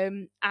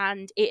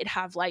 And it'd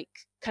have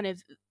kind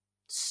of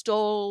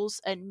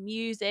stalls and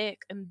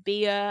music and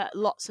beer,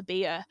 lots of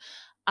beer,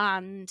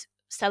 and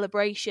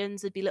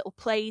celebrations. There'd be little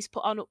plays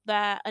put on up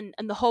there, and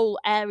the whole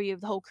area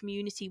of the whole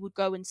community would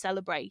go and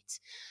celebrate.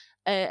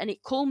 And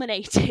it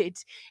culminated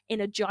in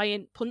a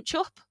giant punch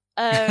up.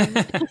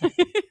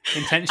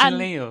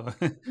 Intentionally, or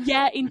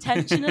yeah,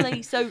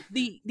 intentionally. So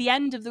the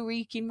end of the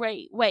Wrekin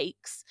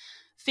Wakes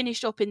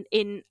finished up in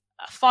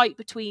a fight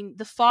between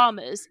the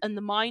farmers and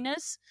the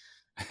miners.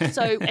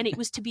 So, and it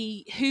was to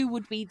be who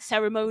would be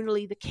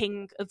ceremonially the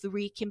king of the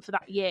Wrekin for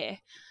that year.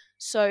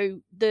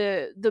 So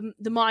the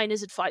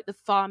miners would fight the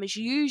farmers.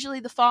 Usually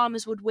the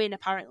farmers would win,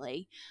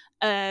 apparently.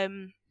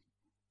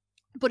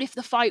 But if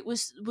the fight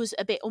was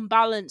a bit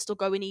unbalanced or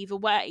going either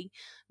way,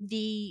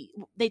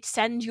 they'd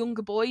send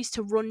younger boys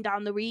to run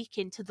down the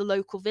Wrekin to the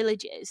local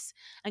villages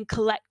and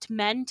collect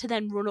men to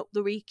then run up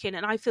the Wrekin.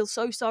 And I feel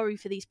so sorry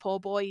for these poor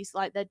boys.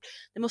 Like, they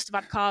must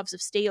have had calves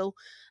of steel.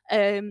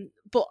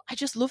 But I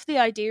just love the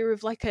idea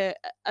of like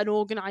an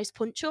organised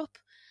punch up.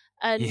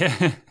 And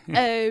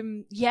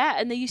yeah.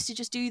 And they used to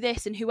just do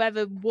this, and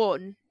whoever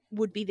won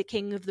would be the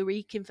king of the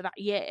Wrekin for that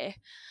year.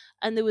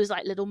 And there was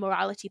like little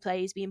morality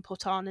plays being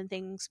put on and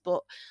things,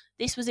 but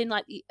this was in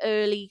like the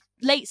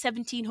late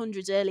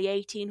 1700s, early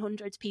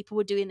 1800s. People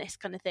were doing this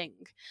kind of thing,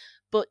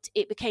 but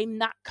it became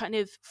that kind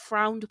of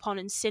frowned upon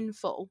and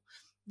sinful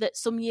that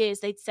some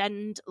years they'd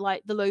send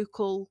like the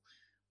local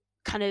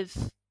kind of,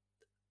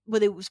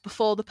 whether it was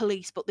before the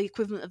police, but the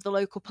equivalent of the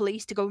local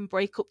police, to go and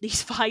break up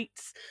these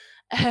fights,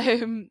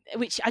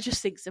 which I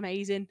just think is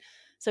amazing.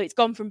 So it's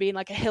gone from being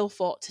like a hill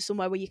fort to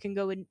somewhere where you can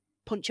go and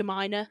punch a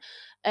miner.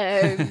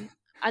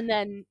 And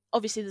then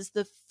obviously there's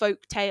the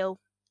folk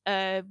tale,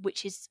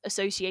 which is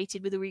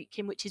associated with the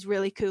Wrekin, which is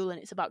really cool, and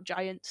it's about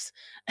giants.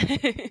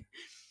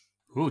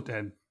 Oh,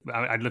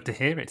 I'd love to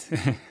hear it.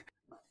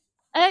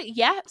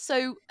 Yeah,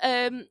 so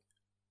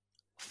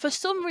for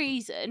some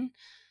reason,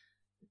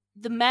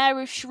 the mayor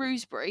of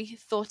Shrewsbury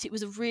thought it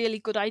was a really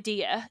good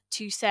idea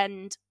to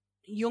send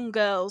young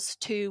girls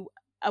to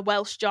a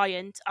Welsh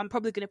giant. I'm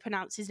probably going to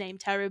pronounce his name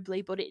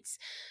terribly, but it's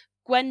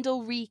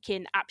Gwendol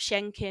Wrekin ap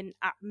Shenkin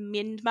ap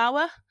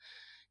Myndmauer.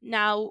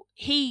 Now,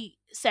 he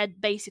said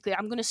basically,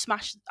 I'm going to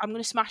smash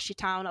your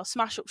town. I'll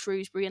smash up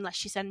Shrewsbury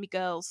unless you send me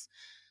girls.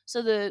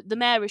 So the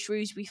mayor of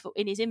Shrewsbury,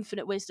 in his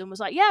infinite wisdom, was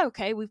like, yeah,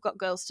 okay, we've got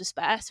girls to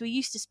spare. So he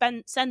used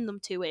to send them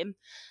to him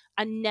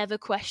and never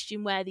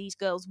question where these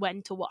girls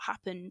went or what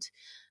happened.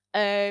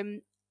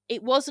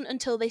 It wasn't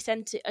until they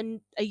sent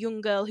a young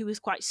girl who was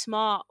quite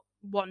smart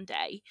one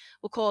day,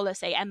 we'll call her,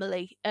 say,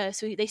 Emily.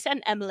 So they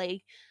sent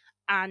Emily,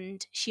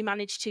 and she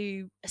managed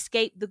to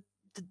escape the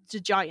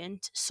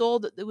giant, saw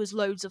that there was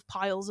loads of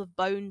piles of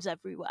bones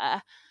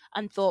everywhere,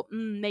 and thought,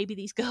 maybe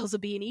these girls are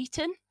being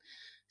eaten.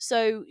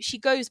 So she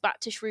goes back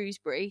to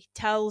Shrewsbury,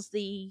 tells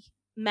the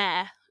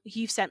mayor,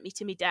 you've sent me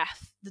to me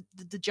death,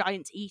 the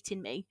giant's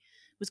eating me,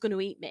 was going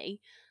to eat me,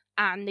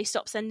 and they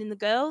stop sending the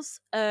girls.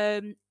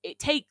 It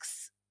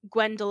takes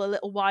Gwendol a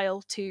little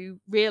while to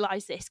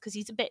realise this, because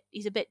he's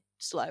a bit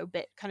slow,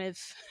 bit kind of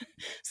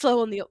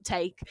slow on the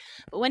uptake.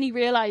 But when he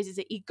realises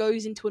it, he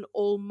goes into an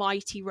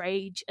almighty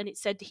rage, and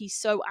it's said he's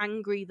so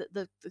angry that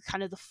the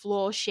kind of the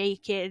floor's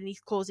shaking, and he's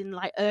causing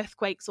like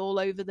earthquakes all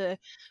over the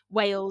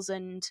Wales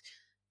and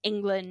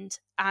England.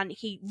 And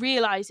he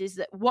realises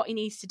that what he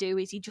needs to do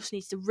is he just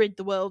needs to rid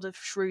the world of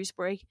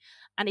Shrewsbury.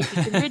 And if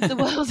he can rid the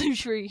world of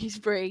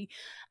Shrewsbury,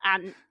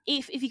 and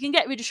if he can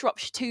get rid of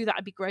Shropshire too,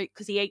 that'd be great,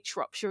 because he hates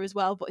Shropshire as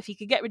well. But if he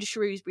could get rid of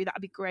Shrewsbury,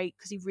 that'd be great,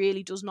 because he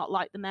really does not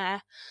like the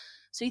mayor.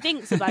 So he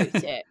thinks about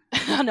it.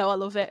 I know, I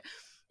love it.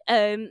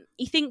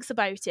 He thinks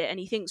about it, and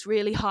he thinks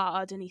really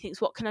hard, and he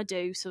thinks, what can I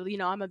do? So,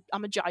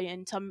 I'm a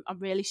giant, I'm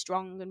really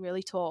strong and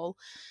really tall.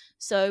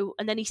 So,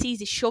 and then he sees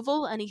his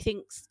shovel, and he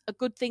thinks a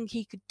good thing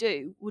he could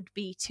do would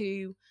be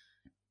to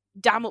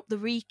dam up the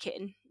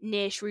Wrekin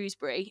near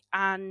Shrewsbury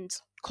and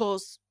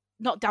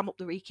dam up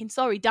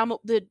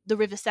the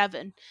River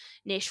Severn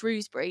near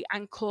Shrewsbury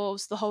and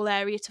cause the whole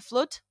area to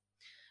flood,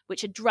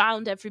 which had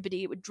drowned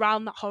everybody. It would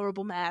drown that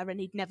horrible mayor, and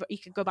he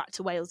could go back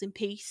to Wales in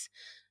peace.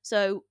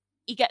 So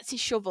he gets his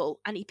shovel,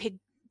 and he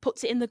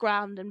puts it in the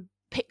ground and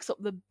picks up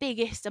the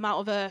biggest amount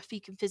of earth he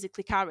can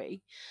physically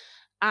carry,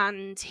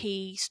 and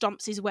he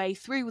stomps his way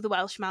through the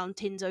Welsh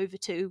mountains over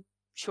to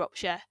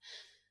Shropshire.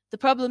 The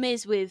problem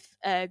is with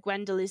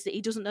Gwendol is that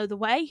he doesn't know the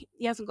way.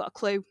 He hasn't got a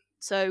clue.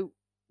 So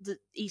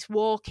he's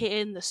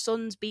walking, the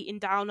sun's beating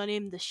down on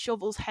him, the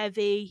shovel's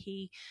heavy,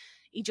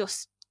 he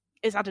just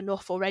has had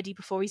enough already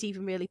before he's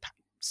even really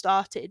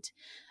started.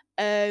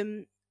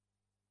 And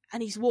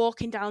he's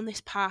walking down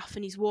this path,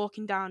 and he's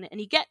walking down it, and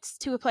he gets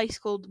to a place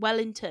called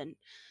Wellington,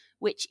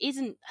 which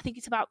isn't, I think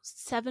it's about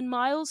 7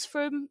 miles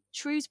from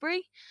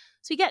Shrewsbury.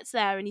 So he gets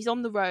there, and he's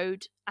on the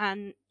road,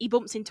 and he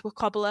bumps into a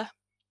cobbler,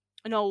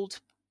 an old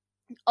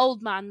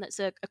man that's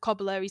a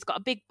cobbler. He's got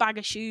a big bag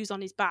of shoes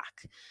on his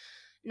back.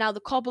 Now, the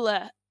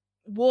cobbler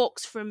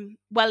walks from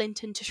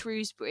Wellington to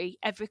Shrewsbury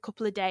every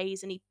couple of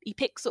days, and he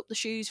picks up the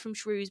shoes from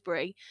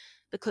Shrewsbury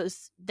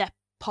because they're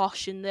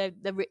posh and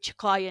they're richer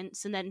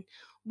clients, and then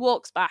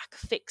walks back,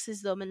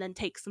 fixes them, and then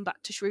takes them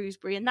back to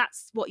Shrewsbury. And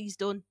that's what he's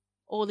done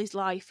all his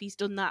life. He's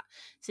done that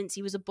since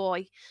he was a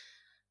boy.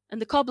 And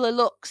the cobbler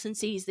looks and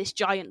sees this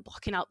giant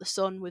blocking out the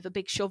sun with a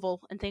big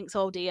shovel and thinks,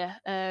 oh dear,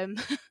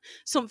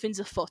 something's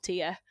afoot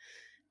here.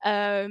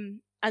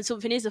 And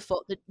something is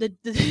afoot.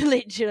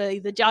 Literally,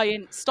 the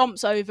giant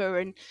stomps over,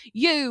 and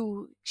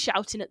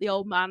shouting at the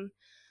old man,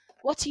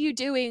 what are you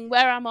doing?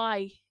 Where am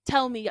I?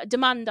 Tell me, I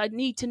demand, I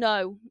need to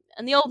know.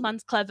 And the old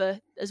man's clever,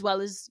 as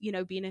well as,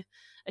 being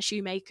a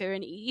shoemaker.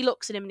 And he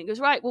looks at him and he goes,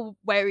 right, well,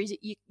 where is it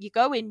you're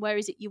going? Where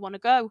is it you want to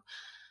go?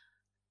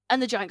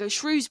 And the giant goes,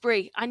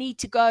 Shrewsbury, I need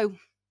to go.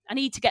 I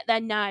need to get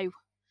there now.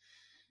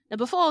 Now,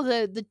 before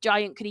the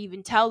giant could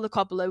even tell the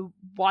cobbler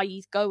why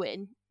he's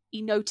going,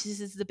 he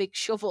notices the big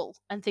shovel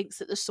and thinks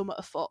that there's something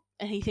afoot,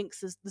 and he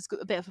thinks there's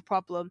a bit of a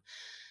problem.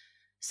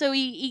 So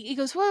he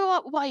goes,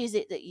 well, why is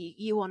it that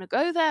you want to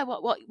go there?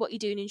 What are you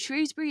doing in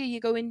Shrewsbury? Are you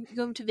going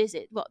to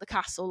visit the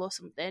castle or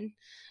something?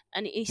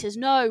 And he says,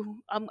 no,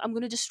 I'm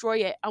going to destroy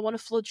it. I want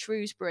to flood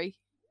Shrewsbury,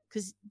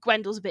 because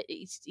Gwendel's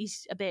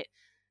he's a bit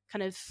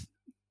kind of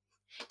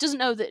doesn't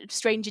know that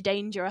stranger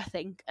danger, I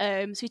think.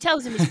 So he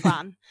tells him his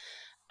plan,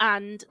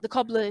 and the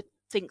cobbler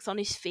thinks on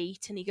his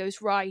feet, and he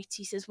goes, right.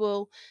 He says,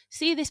 well,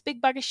 see this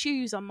big bag of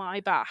shoes on my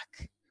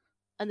back?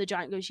 And the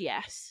giant goes,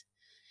 yes.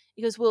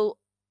 He goes, well,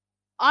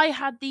 I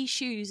had these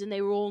shoes and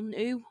they were all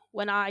new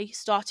when I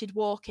started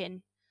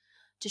walking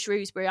to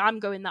Shrewsbury. I'm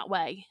going that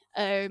way.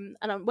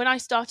 When I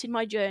started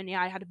my journey,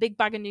 I had a big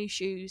bag of new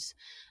shoes,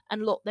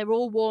 and look, they're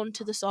all worn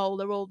to the sole.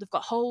 They've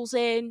got holes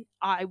in.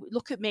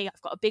 Look at me.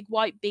 I've got a big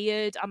white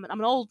beard. I'm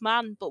an old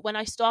man, but when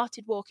I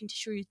started walking to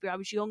Shrewsbury, I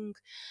was young,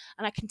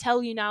 and I can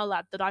tell you now,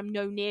 lad, that I'm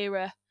no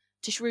nearer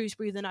to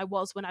Shrewsbury than I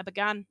was when I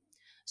began.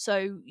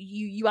 So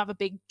you have a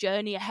big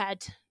journey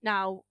ahead.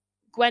 Now,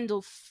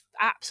 Gwendol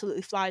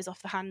absolutely flies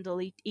off the handle.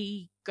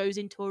 He goes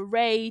into a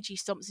rage. He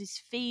stomps his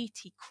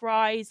feet. He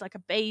cries like a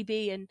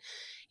baby, and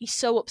he's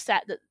so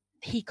upset that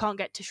he can't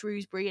get to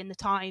Shrewsbury in the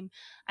time,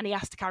 and he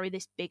has to carry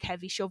this big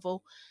heavy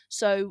shovel.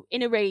 So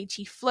in a rage,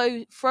 he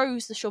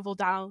throws the shovel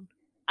down,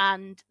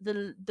 and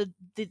the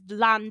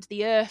land,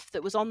 the earth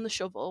that was on the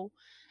shovel,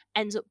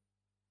 ends up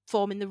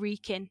forming the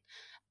Wrekin.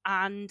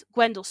 And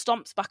Gwendol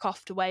stomps back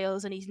off to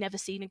Wales, and he's never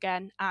seen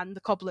again. And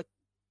the cobbler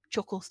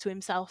chuckles to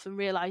himself and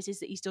realizes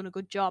that he's done a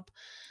good job.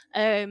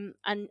 And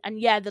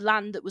yeah, the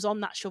land that was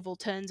on that shovel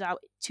turns out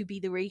to be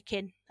the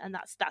Wrekin, and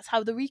that's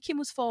how the Wrekin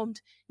was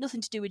formed.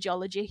 Nothing to do with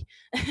geology.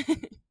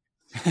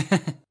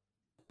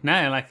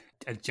 No, like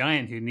a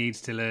giant who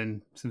needs to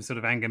learn some sort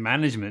of anger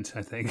management,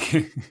 I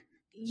think.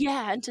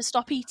 Yeah, and to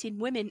stop eating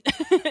women.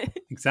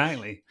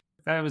 Exactly.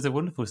 That was a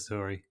wonderful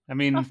story. I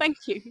mean, oh, thank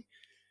you.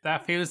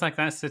 That feels like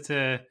that's sort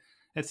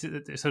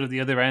of the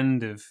other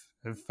end of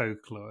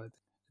folklore.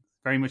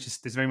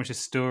 There's very much a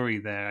story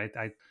there.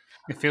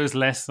 It feels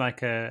less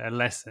like a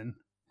lesson.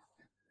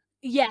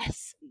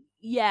 Yes,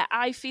 yeah,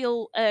 I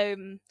feel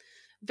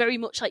very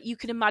much like you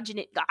can imagine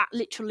it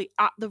literally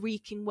at the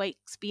Wrekin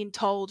wakes being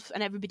told,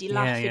 and everybody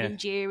laughing and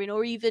jeering,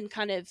 or even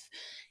kind of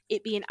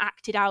it being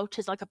acted out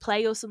as like a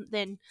play or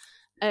something.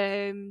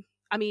 I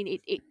mean,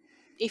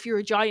 if you're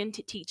a giant,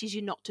 it teaches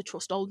you not to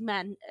trust old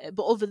men,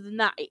 but other than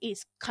that, it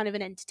is kind of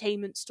an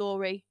entertainment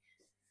story.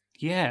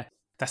 Yeah.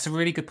 That's a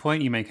really good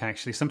point you make,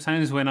 actually.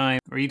 Sometimes when I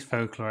read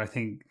folklore, I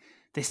think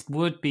this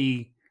would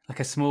be like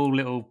a small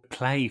little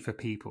play for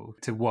people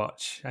to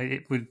watch.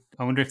 I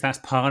wonder if that's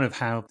part of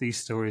how these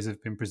stories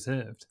have been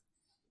preserved.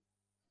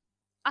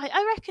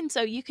 I reckon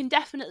so. You can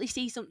definitely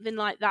see something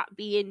like that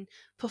being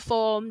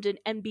performed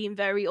and being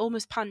very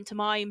almost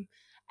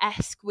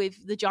pantomime-esque,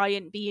 with the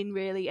giant being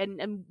really,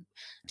 and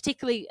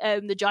particularly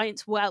the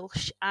giant's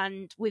Welsh,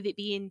 and with it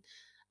being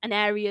an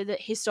area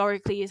that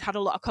historically has had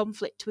a lot of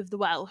conflict with the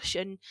Welsh,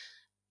 and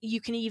you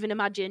can even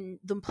imagine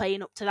them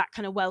playing up to that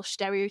kind of Welsh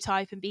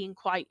stereotype and being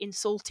quite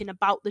insulting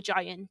about the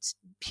giant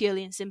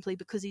purely and simply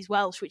because he's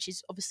Welsh, which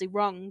is obviously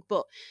wrong.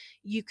 But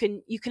you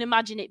can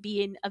imagine it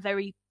being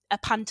a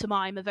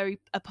pantomime,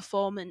 a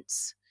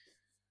performance.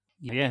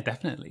 Yeah,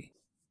 definitely.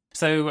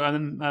 So,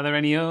 are there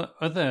any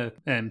other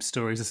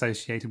stories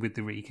associated with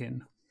the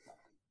Wrekin?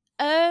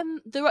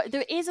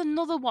 There is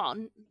another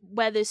one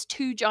where there's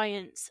two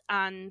giants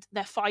and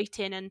they're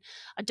fighting, and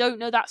I don't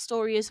know that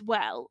story as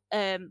well.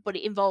 But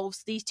it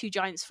involves these two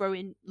giants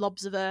throwing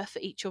lobs of earth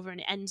at each other,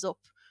 and it ends up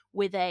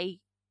with a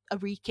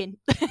Wrekin.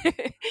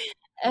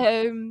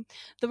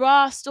 There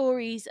are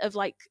stories of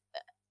like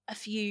a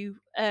few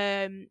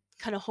kind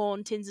of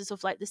hauntings and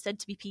stuff. Like there's said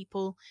to be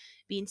people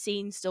being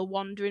seen still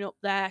wandering up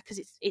there,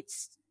 because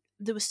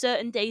there were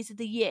certain days of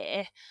the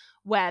year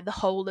where the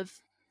whole of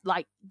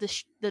like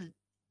the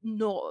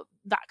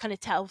that kind of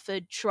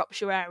Telford,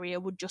 Shropshire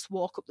area would just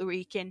walk up the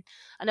Wrekin.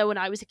 I know when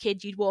I was a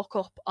kid, you'd walk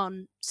up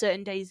on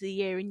certain days of the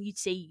year and you'd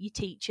see your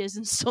teachers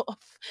and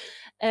stuff.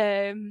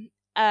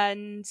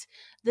 And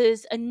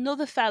there's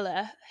another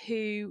fella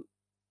who,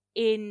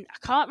 I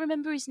can't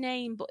remember his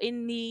name, but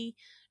in the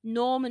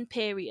Norman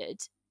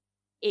period,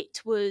 it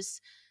was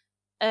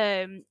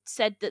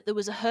said that there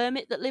was a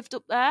hermit that lived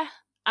up there,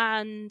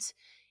 and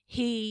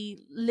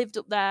he lived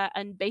up there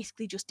and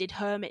basically just did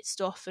hermit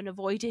stuff and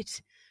avoided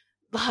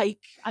I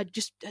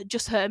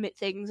just hermit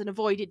things and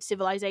avoided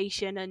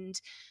civilization,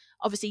 and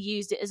obviously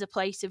used it as a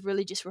place of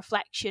religious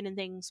reflection and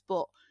things,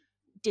 but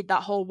did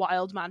that whole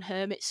wild man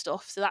hermit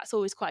stuff. So that's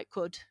always quite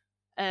good.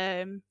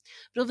 But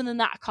other than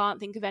that, I can't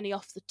think of any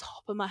off the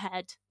top of my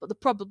head, but there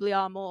probably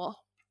are more.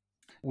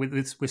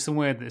 With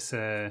somewhere that's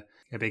a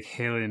big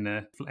hill in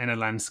a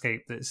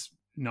landscape that's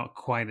not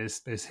quite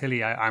as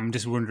hilly, I'm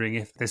just wondering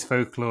if there's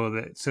folklore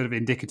that's sort of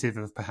indicative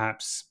of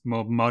perhaps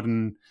more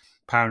modern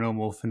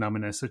paranormal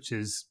phenomena, such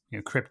as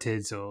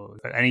cryptids or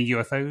any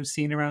UFOs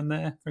seen around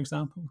there, for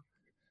example.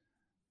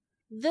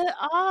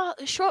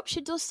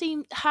 Shropshire does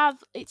seem to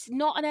have, it's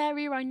not an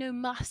area I know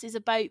masses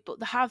about, but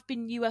there have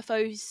been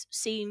UFOs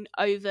seen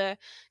over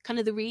kind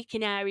of the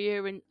Wrekin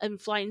area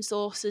and flying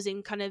saucers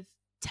in kind of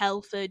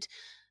Telford.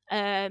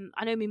 I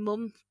know my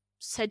mum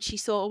said she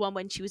saw one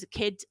when she was a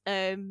kid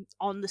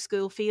on the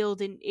school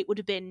field, and it would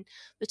have been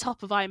the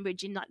top of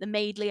Ironbridge in like the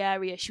Madeley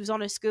area. She was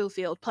on her school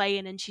field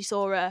playing, and she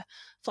saw a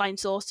flying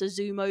saucer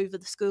zoom over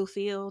the school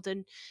field,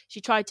 and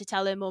she tried to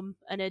tell her mum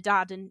and her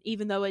dad, and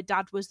even though her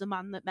dad was the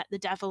man that met the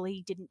devil,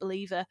 he didn't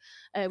believe her,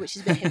 which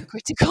is a bit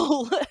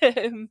hypocritical.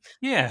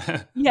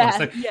 Yeah. Yeah,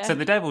 Well, yeah. so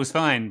the devil's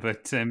fine,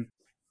 but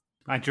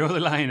I draw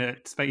the line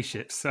at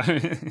spaceships. So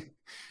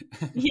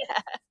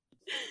Yeah.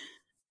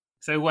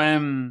 So,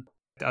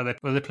 are there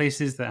other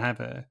places that have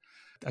a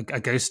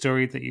ghost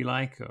story that you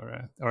like,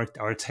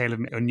 or a tale of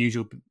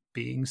unusual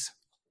beings?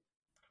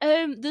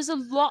 There's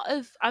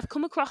I've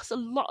come across a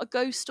lot of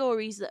ghost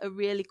stories that are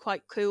really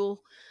quite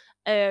cool.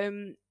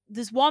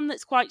 There's one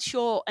that's quite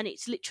short, and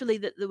it's literally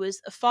that there was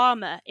a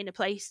farmer in a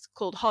place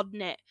called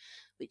Hodnet,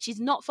 which is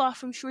not far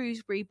from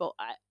Shrewsbury, but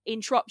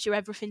in Shropshire,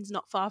 everything's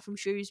not far from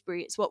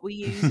Shrewsbury. It's what we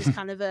use as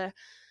kind of a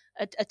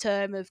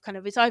term of kind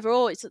of, it's either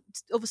it's the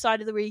other side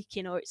of the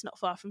Wrekin or it's not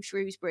far from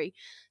Shrewsbury.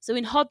 So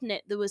in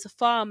Hodnet, there was a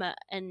farmer,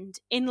 and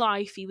in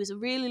life, he was a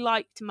really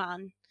liked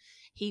man.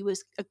 He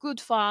was a good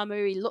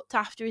farmer. He looked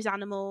after his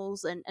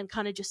animals and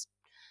kind of just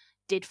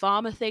did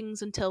farmer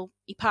things until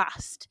he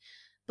passed.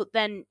 But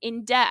then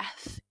in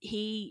death,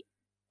 he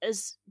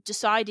has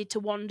decided to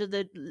wander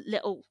the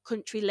little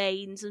country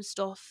lanes and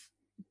stuff.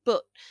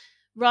 But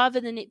rather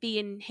than it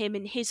being him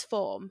in his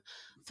form,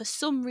 for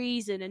some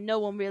reason, and no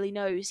one really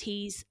knows,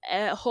 he's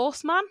a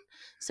horseman.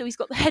 So he's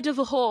got the head of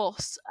a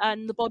horse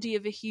and the body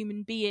of a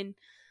human being.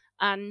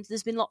 And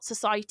there's been lots of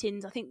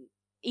sightings. I think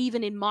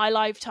even in my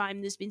lifetime,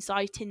 there's been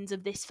sightings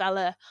of this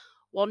fella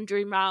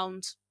wandering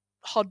around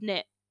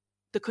Hodnet,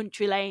 the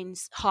country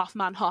lanes, half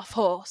man, half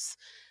horse.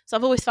 So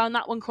I've always found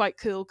that one quite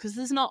cool, because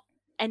there's not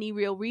any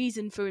real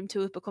reason for him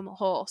to have become a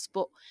horse,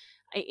 but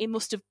it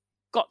must have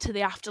got to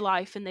the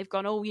afterlife and they've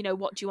gone, oh,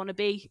 what do you want to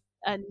be?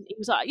 And he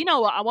was like, you know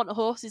what, I want a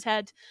horse's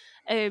head.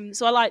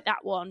 So I like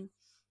that one.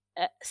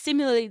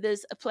 Similarly,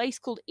 there's a place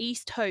called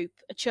East Hope,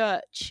 a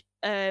church,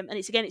 and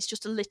it's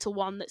just a little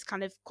one that's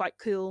kind of quite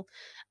cool,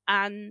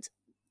 and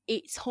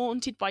it's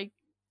haunted by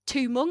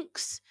two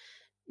monks.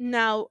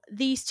 Now,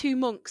 these two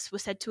monks were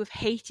said to have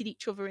hated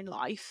each other in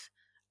life,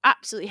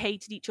 absolutely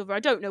hated each other. I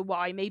don't know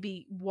why.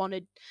 Maybe one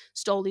had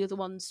stole the other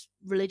one's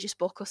religious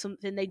book or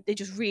something. They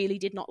just really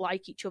did not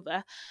like each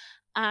other,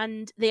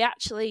 and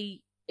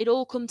it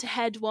all come to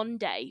head one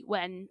day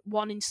when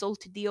one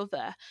insulted the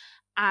other,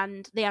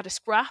 and they had a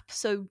scrap.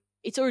 So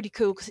it's already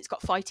cool because it's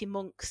got fighting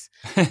monks.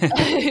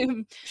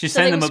 Should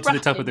send them up to the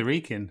top of the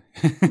Wrekin.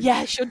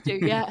 Yeah, should do.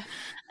 Yeah.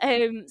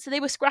 So they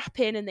were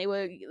scrapping and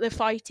they're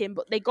fighting,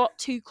 but they got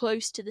too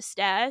close to the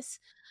stairs,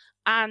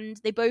 and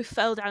they both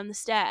fell down the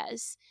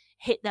stairs,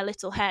 hit their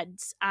little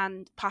heads,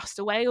 and passed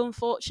away,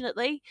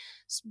 unfortunately.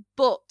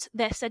 But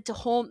they're said to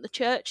haunt the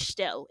church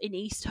still in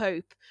East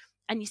Hope,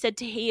 and you're said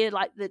to hear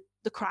like the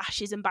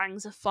crashes and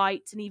bangs of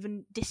fights and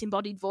even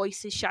disembodied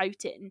voices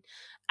shouting,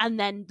 and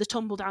then the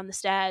tumble down the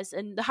stairs.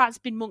 And there has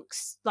been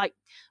monks like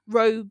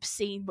robes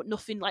seen, but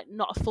nothing like,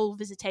 not a full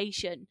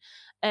visitation.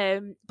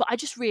 But I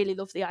just really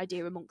love the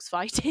idea of monks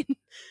fighting.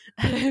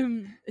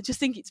 I just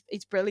think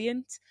it's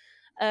brilliant.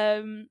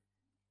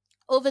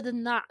 Other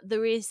than that,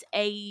 there is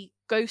a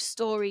ghost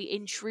story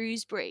in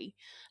Shrewsbury,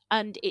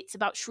 and it's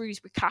about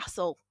Shrewsbury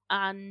Castle,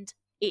 and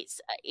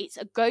it's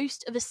a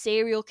ghost of a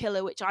serial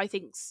killer, which I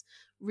think's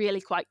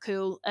really quite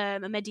cool. A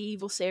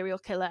medieval serial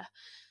killer.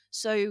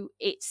 So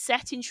it's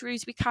set in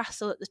Shrewsbury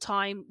Castle at the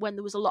time when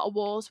there was a lot of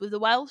wars with the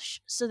Welsh.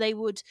 So they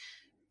would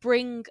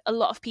bring a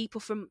lot of people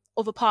from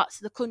other parts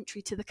of the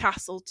country to the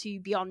castle to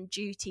be on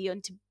duty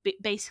and to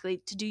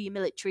basically to do your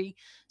military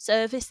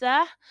service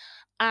there.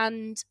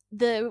 And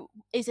there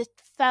is a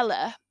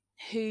fella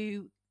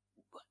who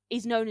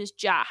is known as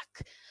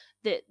Jack,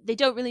 that they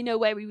don't really know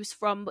where he was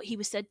from, but he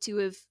was said to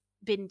have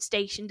been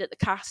stationed at the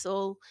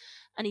castle,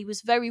 and he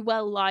was very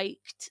well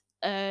liked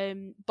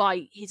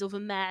by his other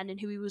men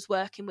and who he was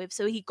working with.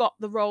 So he got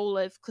the role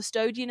of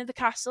custodian of the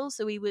castle,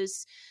 so he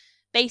was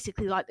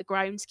basically like the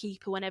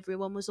groundskeeper when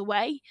everyone was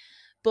away.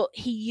 But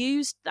he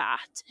used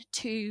that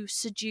to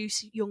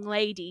seduce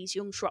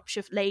young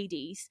Shropshire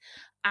ladies,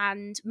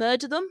 and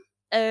murder them.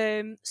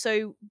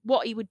 So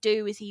what he would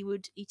do is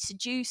he'd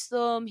seduce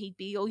them. He'd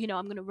be,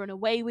 I'm going to run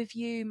away with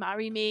you,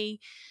 marry me.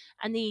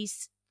 And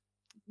these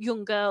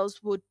young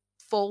girls would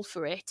fall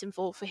for it and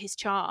fall for his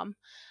charm.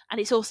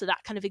 And it's also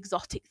that kind of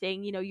exotic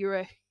thing,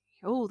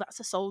 that's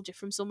a soldier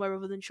from somewhere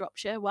other than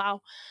Shropshire.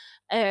 Wow.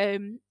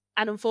 And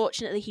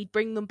unfortunately, he'd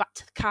bring them back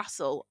to the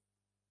castle.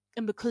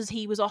 And because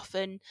he was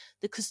often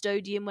the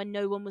custodian when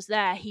no one was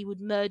there, he would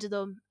murder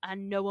them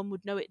and no one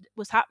would know it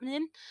was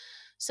happening.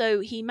 So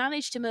he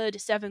managed to murder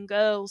 7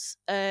 girls,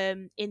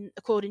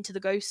 according to the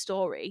ghost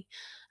story.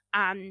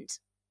 And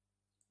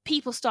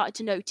people started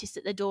to notice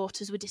that their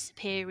daughters were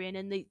disappearing,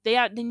 and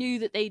they knew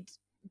that they'd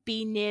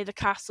being near the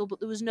castle, but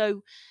there was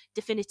no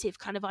definitive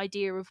kind of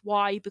idea of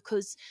why,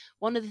 because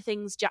one of the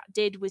things Jack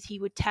did was he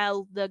would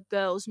tell the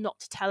girls not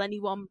to tell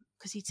anyone,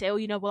 because he'd say,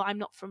 oh, well, I'm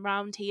not from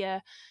round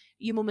here,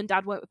 your mum and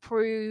dad won't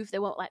approve, they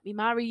won't let me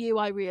marry you,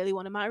 I really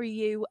want to marry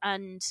you,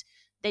 and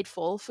they'd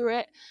fall for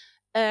it.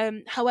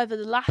 However,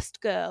 the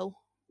last girl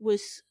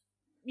was,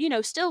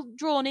 still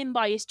drawn in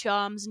by his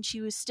charms, and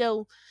she was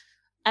still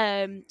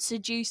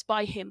seduced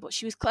by him, but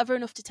she was clever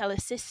enough to tell her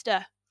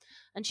sister.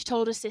 And she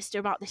told her sister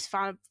about this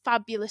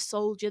fabulous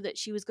soldier that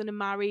she was going to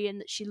marry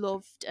and that she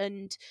loved,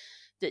 and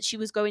that she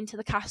was going to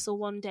the castle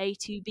one day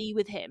to be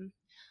with him.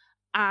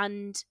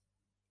 And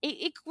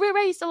it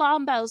raised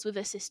alarm bells with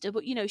her sister,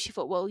 but, she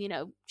thought, well,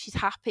 she's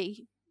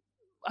happy,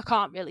 I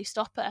can't really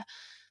stop her.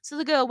 So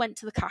the girl went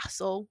to the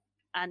castle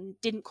and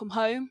didn't come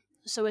home.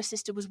 So her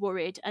sister was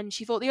worried, and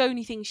she thought the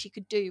only thing she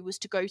could do was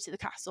to go to the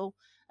castle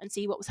and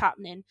see what was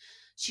happening.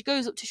 She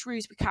goes up to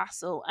Shrewsbury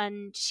Castle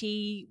and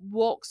she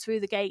walks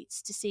through the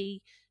gates to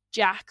see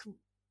Jack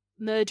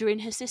murdering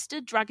her sister,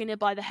 dragging her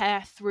by the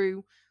hair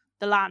through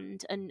the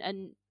land.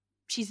 And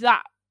she's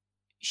that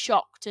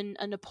shocked and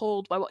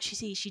appalled by what she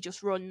sees, she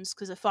just runs,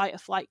 because her fight or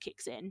flight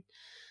kicks in.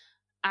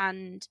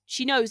 And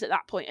she knows at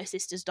that point her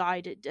sister's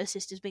died, her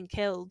sister's been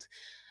killed.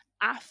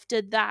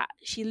 After that,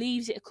 she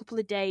leaves it a couple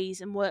of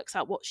days and works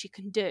out what she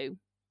can do.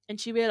 And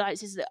she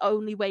realises the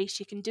only way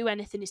she can do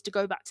anything is to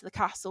go back to the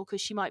castle,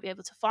 because she might be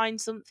able to find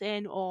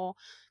something or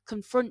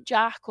confront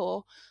Jack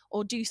or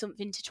do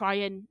something to try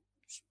and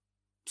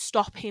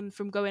stop him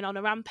from going on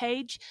a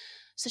rampage.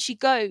 So she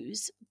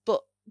goes,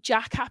 but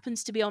Jack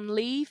happens to be on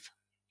leave,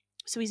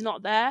 so he's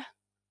not there.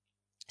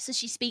 So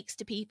she speaks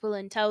to people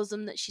and tells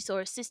them that she saw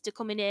her sister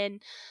coming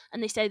in,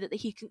 and they say that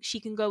she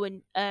can go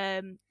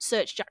and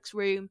search Jack's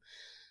room.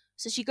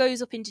 So she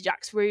goes up into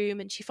Jack's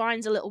room and she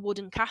finds a little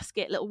wooden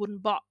casket, little wooden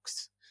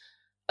box,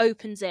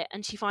 opens it,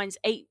 and she finds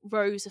 8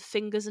 rows of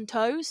fingers and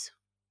toes.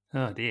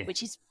 Oh dear.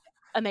 Which is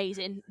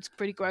amazing. It's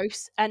pretty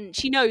gross. And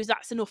she knows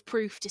that's enough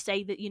proof to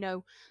say that,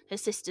 her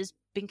sister's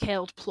been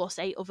killed plus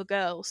 8 other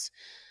girls.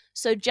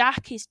 So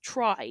Jack is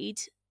tried,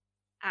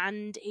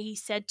 and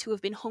he's said to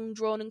have been hung,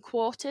 drawn and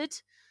quartered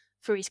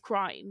for his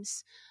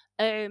crimes.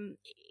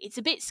 It's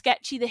a bit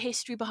sketchy, the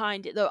history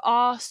behind it. There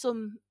are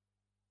some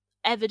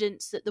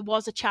evidence that there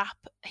was a chap,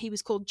 he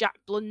was called Jack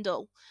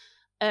Blundell,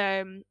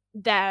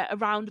 there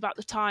around about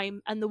the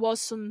time, and there was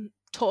some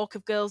talk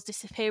of girls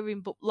disappearing,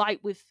 but like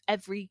with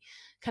every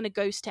kind of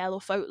ghost tale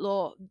or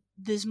folklore,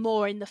 there's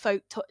more in the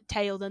folk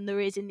tale than there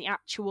is in the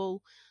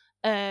actual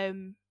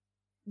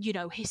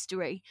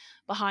history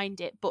behind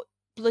it. But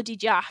Bloody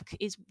Jack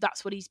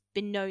that's what he's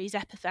been known, his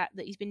epithet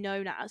that he's been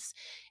known as,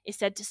 is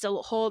said to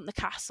still haunt the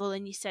castle,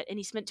 and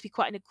he's meant to be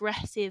quite an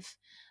aggressive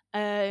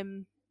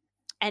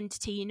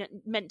entity,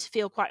 meant to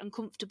feel quite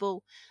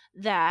uncomfortable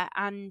there.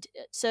 And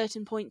at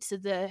certain points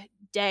of the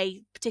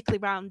day,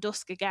 particularly around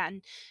dusk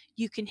again,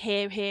 you can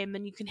hear him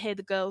and you can hear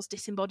the girls'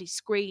 disembodied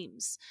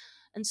screams.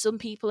 And some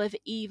people have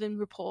even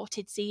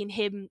reported seeing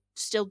him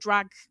still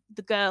drag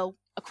the girl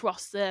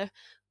across the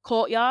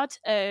courtyard.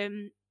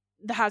 There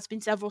has been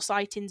several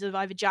sightings of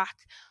either Jack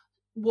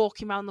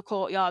walking around the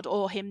courtyard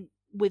or him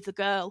with the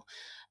girl.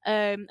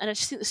 And I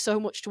just think there's so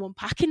much to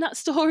unpack in that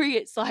story.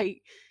 It's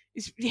like,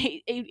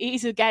 it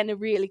is again a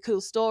really cool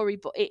story,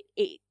 but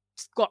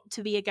it's got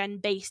to be again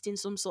based in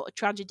some sort of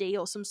tragedy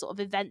or some sort of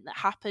event that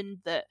happened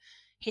that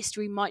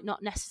history might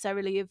not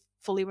necessarily have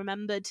fully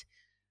remembered.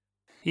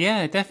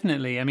 Yeah,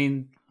 definitely. I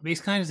mean,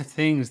 these kinds of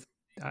things,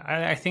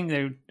 I think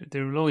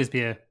there will always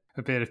be a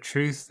bit of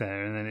truth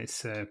there, and then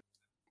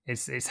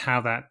it's how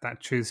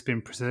that truth's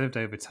been preserved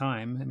over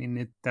time. I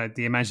mean,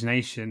 the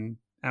imagination,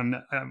 and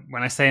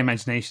when I say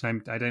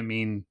imagination, I don't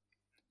mean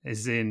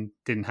as in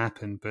didn't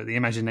happen, but the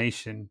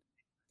imagination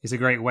is a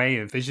great way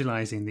of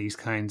visualizing these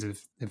kinds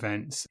of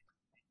events.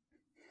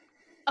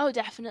 Oh,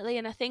 definitely.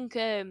 And I think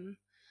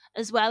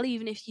as well,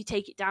 even if you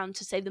take it down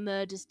to say the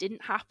murders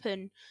didn't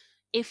happen,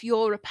 if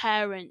you're a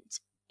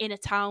parent in a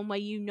town where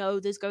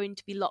there's going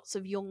to be lots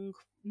of young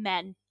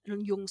men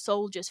and young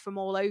soldiers from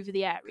all over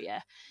the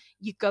area,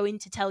 you're going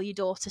to tell your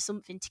daughter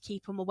something to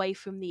keep them away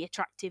from the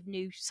attractive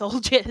new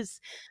soldiers.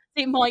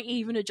 It might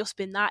even have just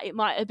been that. It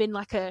might have been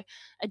like a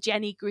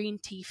Jenny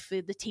Greenteeth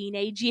for the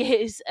teenage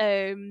years.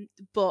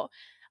 But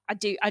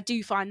I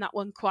do find that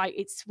one quite,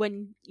 it's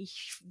when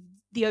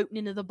the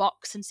opening of the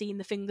box and seeing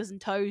the fingers and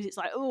toes, it's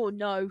like, oh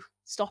no,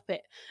 stop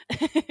it.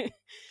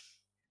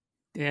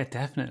 Yeah,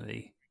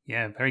 definitely.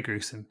 Yeah, very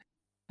gruesome.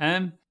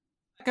 Going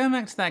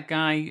back to that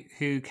guy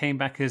who came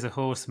back as a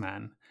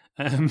horseman.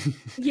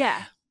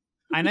 Yeah.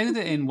 I know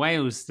that in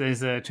Wales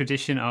there's a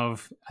tradition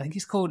of, I think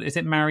is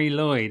it Mary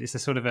Lloyd? It's a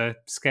sort of a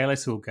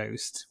skeletal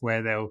ghost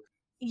where they'll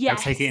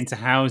take it into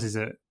houses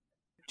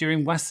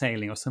during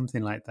wassailing or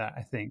something like that,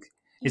 I think.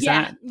 Is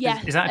that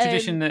a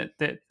tradition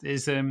that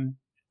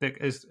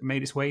has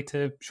made its way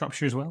to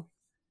Shropshire as well?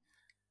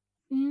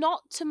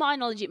 Not to my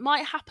knowledge. It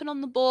might happen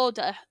on the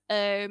border.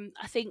 I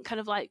think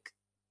kind of like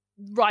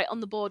right on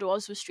the border,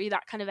 Oswestry,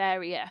 that kind of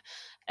area.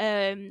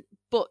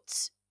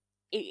 But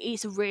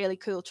it's a really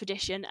cool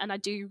tradition, and I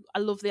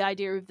love the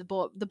idea of the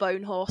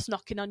bone horse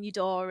knocking on your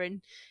door,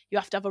 and you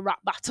have to have a rap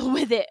battle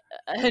with it.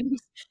 And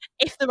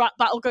if the rap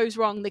battle goes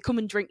wrong, they come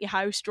and drink your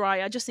house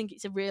dry. I just think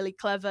it's a really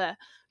clever,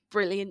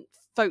 brilliant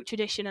folk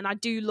tradition, and I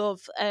do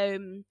love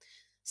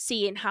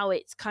seeing how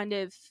it's kind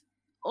of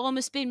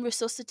almost been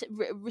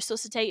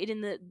resuscitated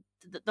in the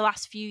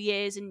last few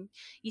years, and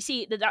you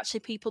see that actually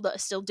people that are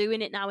still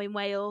doing it now in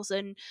Wales,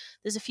 and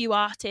there's a few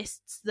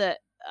artists that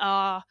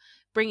are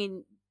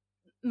bringing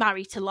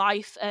Mary to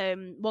life.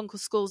 One called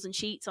Skulls and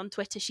Sheets on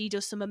Twitter, she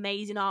does some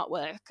amazing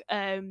artwork,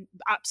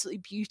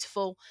 absolutely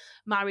beautiful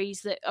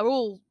Marys that are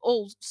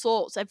all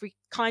sorts, every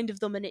kind of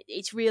them, and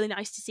it's really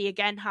nice to see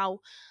again how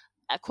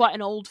quite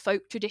an old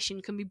folk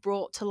tradition can be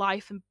brought to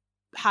life and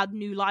had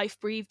new life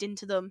breathed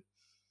into them.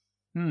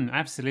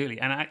 Absolutely,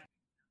 and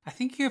I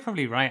think you're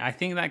probably right. I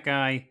think that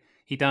guy,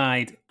 he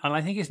died, and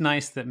I think it's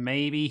nice that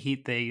maybe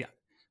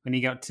when he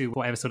got to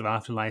whatever sort of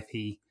afterlife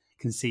he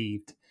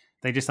conceived,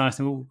 they just asked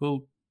him,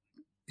 well,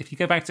 if you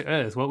go back to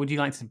Earth, what would you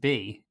like to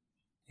be?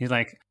 He's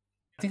like,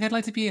 I think I'd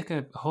like to be like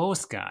a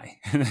horse guy.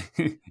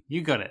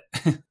 You got it.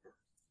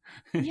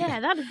 Yeah,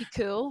 that'd be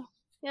cool.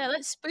 Yeah,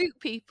 let's spook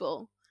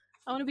people.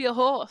 I want to be a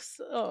horse,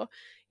 or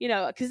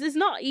because there's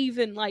not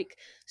even like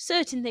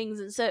certain things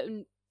and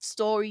certain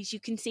stories you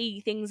can see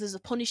things as a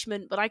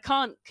punishment, but I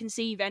can't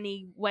conceive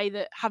any way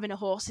that having a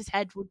horse's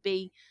head would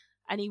be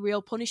any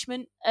real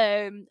punishment.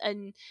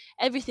 And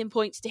everything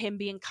points to him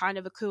being kind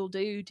of a cool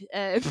dude.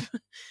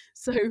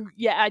 So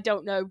yeah, I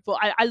don't know, but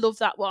I love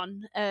that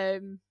one. I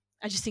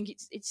just think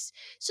it's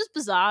just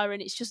bizarre,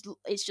 and it's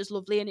just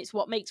lovely, and it's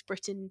what makes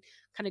Britain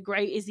kind of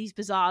great, is these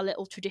bizarre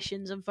little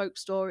traditions and folk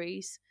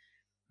stories.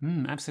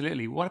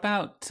 Absolutely. What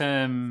about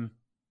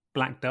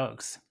black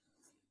dogs?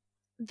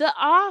 There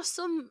are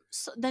some.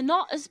 They're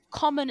not as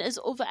common as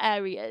other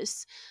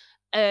areas,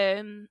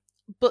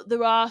 but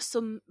there are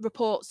some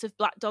reports of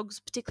black dogs,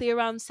 particularly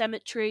around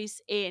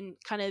cemeteries in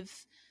kind of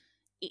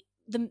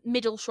the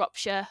Middle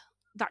Shropshire,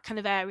 that kind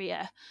of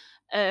area.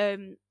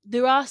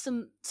 There are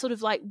some sort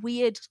of like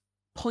weird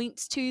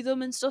points to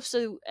them and stuff.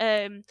 So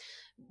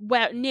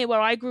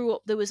where I grew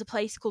up, there was a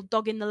place called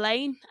Dog in the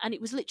Lane, and it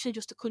was literally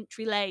just a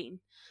country lane.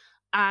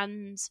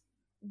 And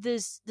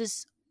there's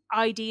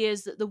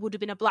ideas that there would have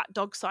been a black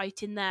dog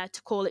site in there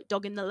to call it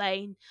Dog in the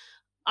Lane.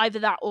 Either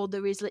that, or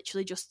there is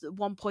literally just at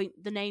one point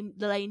the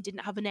lane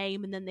didn't have a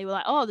name, and then they were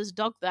like, oh, there's a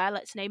dog there,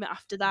 let's name it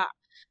after that.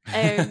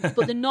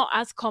 But they're not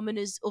as common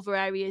as other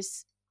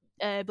areas,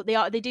 but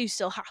they do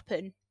still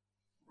happen.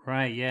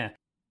 Right, yeah.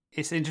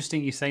 It's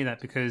interesting you say that,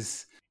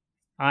 because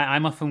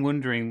I'm often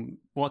wondering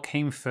what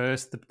came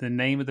first, the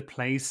name of the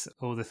place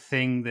or the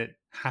thing that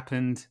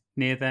happened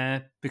near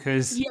there.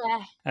 Because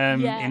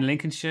in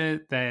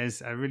Lincolnshire,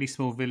 there's a really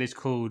small village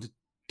called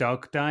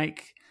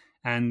Dogdyke,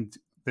 and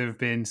there have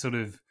been sort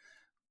of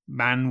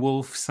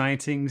man-wolf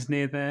sightings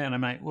near there. And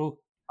I'm like, well,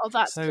 oh,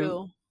 that's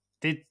cool.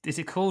 Is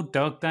it called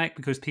Dogdyke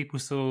because people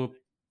saw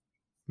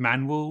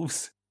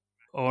man-wolves,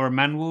 or are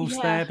man-wolves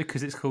there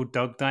because it's called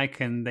Dogdyke,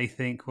 and they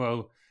think,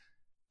 well,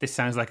 this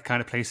sounds like a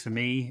kind of place for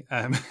me.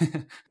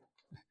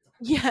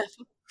 Yeah,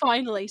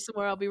 finally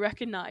somewhere I'll be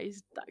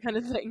recognised, that kind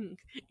of thing.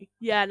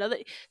 Yeah, no,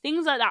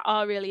 things like that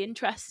are really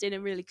interesting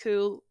and really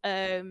cool.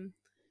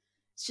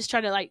 It's just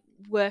trying to like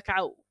work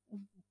out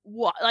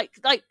what like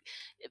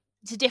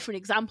it's a different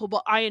example,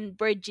 but Iron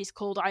Bridge is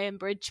called Iron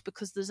Bridge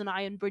because there's an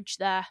iron bridge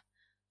there.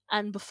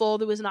 And before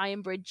there was an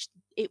iron bridge,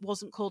 it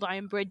wasn't called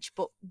Iron Bridge,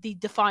 but the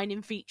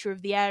defining feature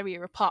of the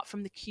area, apart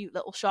from the cute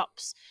little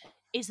shops,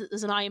 is that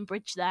there's an iron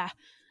bridge there.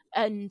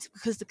 And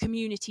because the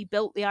community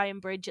built the iron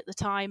bridge at the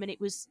time, and it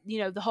was,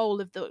 the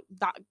whole of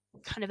that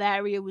kind of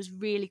area was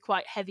really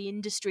quite heavy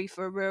industry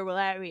for a rural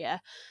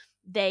area,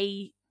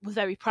 they were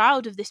very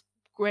proud of this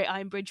great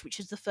iron bridge, which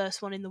is the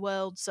first one in the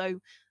world. So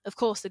of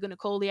course they're going to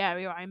call the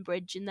area Iron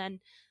Bridge. And then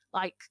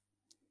like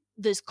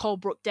there's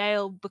Colebrook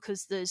Dale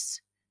because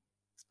there's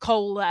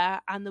coal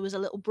there and there was a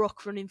little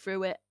brook running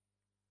through it.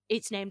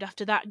 It's named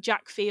after that.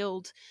 Jack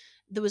Field,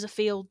 there was a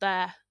field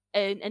there,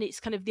 and it's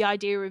kind of the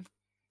idea of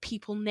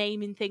people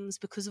naming things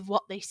because of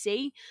what they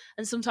see,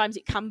 and sometimes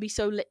it can be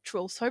so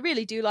literal. So I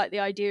really do like the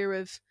idea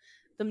of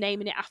them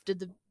naming it after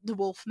the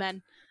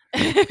Wolfmen.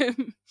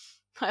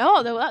 Like,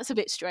 oh, that's a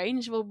bit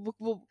strange.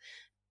 Well,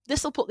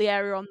 this will put the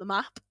area on the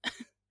map.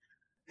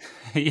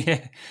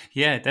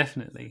 yeah,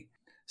 definitely.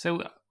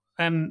 So,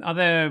 are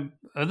there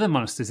other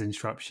monsters in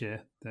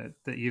Shropshire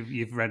that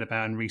you've read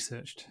about and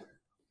researched?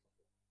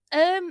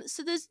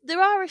 So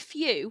there are a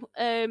few.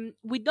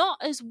 We're not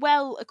as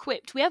well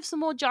equipped. We have some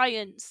more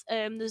giants.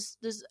 There's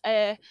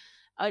a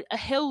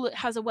hill that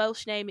has a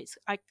Welsh name.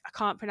 I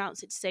can't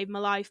pronounce it to save my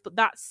life, but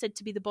that's said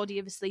to be the body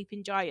of a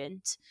sleeping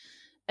giant.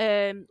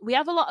 We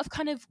have a lot of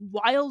kind of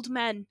wild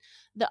men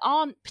that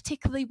aren't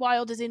particularly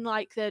wild, as in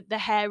like the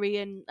hairy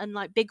and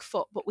like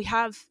Bigfoot, but we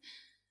have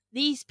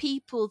these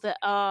people that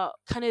are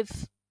kind of,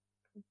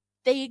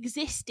 they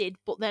existed,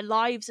 but their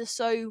lives are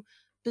so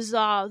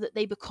bizarre that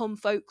they become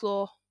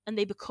folklore and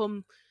they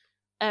become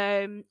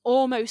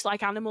almost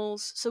like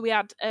animals. So we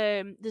had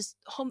there's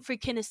Humphrey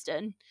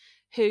Kynaston,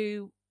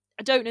 who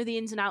I don't know the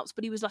ins and outs,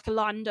 but he was like a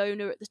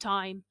landowner at the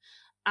time,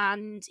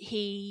 and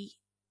he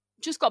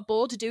just got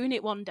bored of doing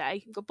it one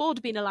day. He got bored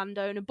of being a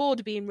landowner, bored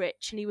of being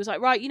rich, and he was like,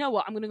 right, you know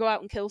what, I'm going to go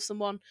out and kill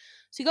someone.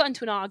 So he got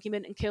into an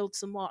argument and killed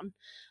someone,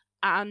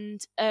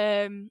 and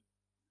the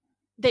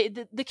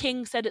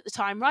king said at the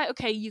time, right,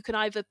 okay, you can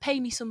either pay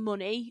me some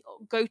money,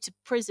 or go to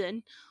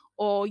prison,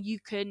 or you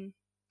can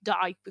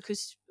die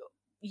because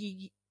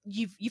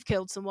you've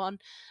killed someone.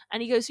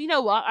 And he goes, you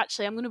know what,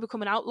 actually I'm going to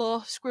become an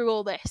outlaw, screw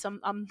all this,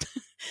 I'm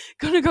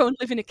going to go and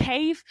live in a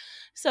cave.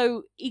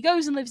 So he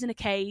goes and lives in a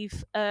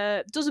cave,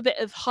 does a bit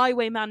of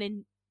highwayman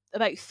in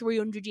about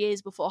 300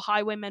 years before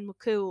highwaymen were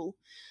cool.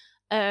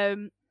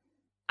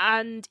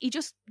 And he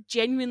just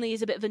genuinely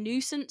is a bit of a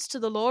nuisance to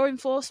the law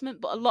enforcement,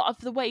 but a lot of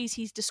the ways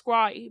he's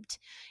described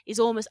is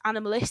almost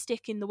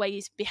animalistic in the way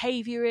his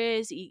behaviour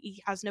is.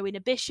 He has no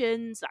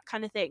inhibitions, that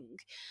kind of thing.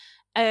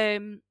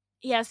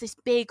 He has this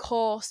big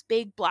horse,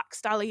 big black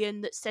stallion,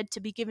 that's said to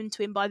be given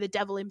to him by the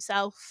devil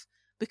himself,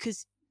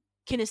 because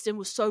Kynaston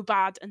was so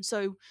bad and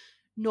so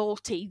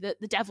naughty that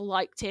the devil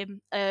liked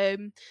him.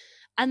 And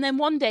then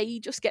one day he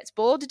just gets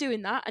bored of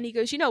doing that, and he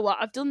goes, you know what,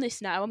 I've done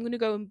this now, I'm going to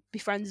go and be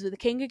friends with the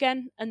king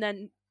again. And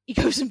then he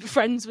goes and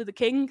befriends with the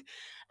king.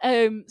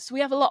 So we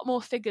have a lot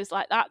more figures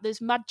like that.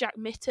 There's Mad Jack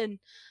Mytton.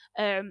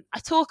 I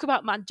talk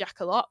about Mad Jack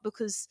a lot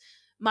because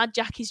Mad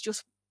Jack is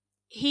just,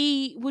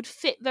 he would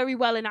fit very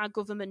well in our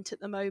government at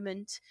the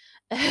moment.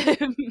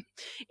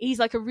 He's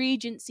like a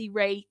regency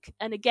rake,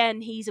 and again,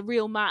 he's a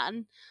real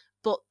man,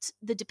 but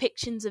the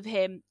depictions of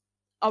him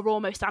are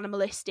almost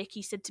animalistic.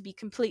 He's said to be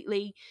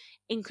completely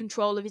in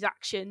control of his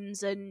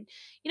actions, and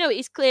you know,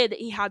 it's clear that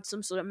he had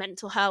some sort of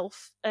mental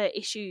health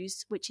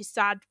issues, which is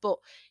sad, but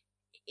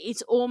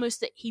it's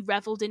almost that he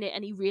reveled in it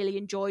and he really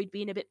enjoyed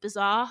being a bit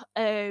bizarre.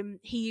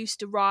 He used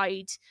to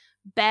ride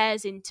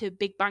bears into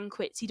big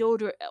banquets. He'd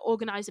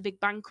organise a big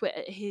banquet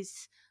at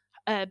his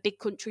big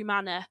country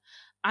manor,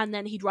 and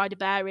then he'd ride a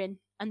bear in,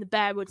 and the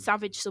bear would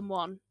savage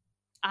someone,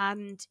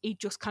 and he'd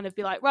just kind of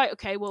be like, right,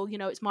 okay, well, you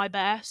know, it's my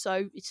bear,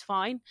 so it's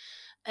fine.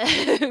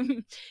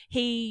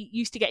 He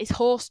used to get his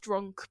horse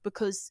drunk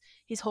because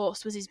his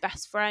horse was his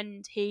best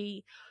friend.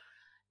 He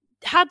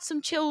had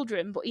some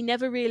children, but he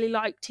never really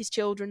liked his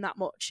children that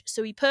much,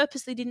 so he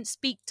purposely didn't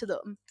speak to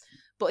them.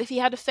 But if he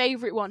had a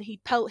favourite one,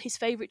 he'd pelt his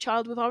favourite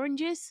child with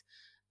oranges,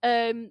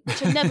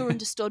 which I've never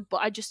understood,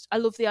 but I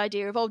love the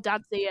idea of, oh,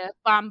 dad's here,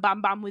 bam,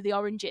 bam, bam, with the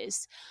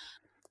oranges.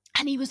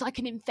 And he was like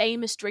an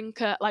infamous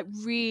drinker, like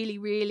really,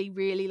 really,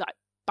 really like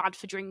bad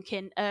for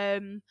drinking.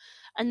 And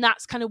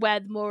that's kind of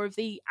where more of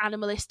the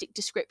animalistic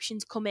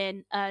descriptions come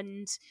in,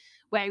 and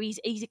where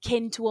he's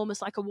akin to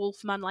almost like a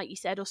wolf man, like you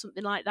said, or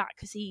something like that,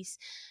 because he's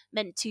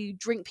meant to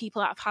drink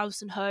people out of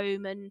house and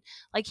home. And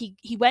like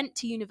he went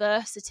to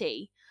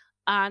university,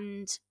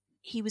 and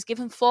he was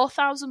given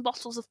 4,000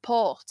 bottles of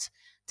port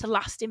to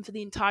last him for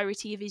the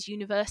entirety of his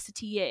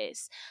university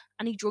years,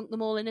 and he drank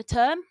them all in a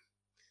term.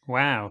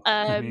 Wow.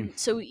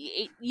 So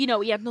you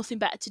know, he had nothing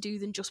better to do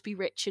than just be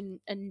rich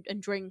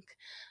and drink.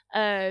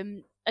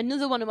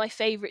 Another one of my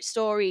favourite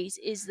stories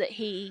is that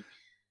he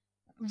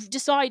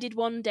decided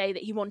one day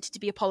that he wanted to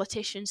be a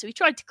politician, so he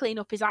tried to clean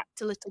up his act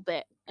a little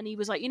bit, and he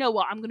was like, you know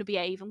what, I'm going to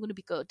behave, I'm going to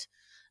be good,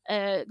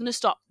 I'm going to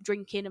stop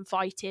drinking and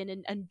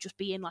fighting and just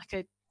being like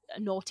a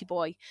naughty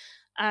boy.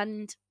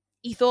 And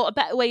he thought a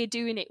better way of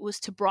doing it was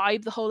to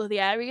bribe the whole of the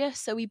area,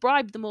 so he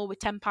bribed them all with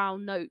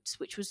 £10 notes,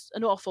 which was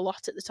an awful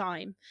lot at the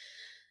time.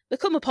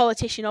 Become a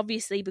politician,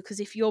 obviously, because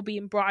if you're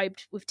being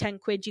bribed with 10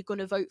 quid, you're going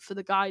to vote for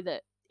the guy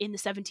that in the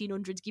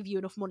 1700s give you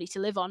enough money to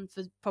live on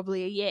for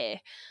probably a year.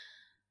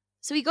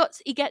 So he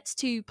gets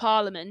to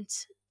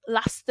Parliament,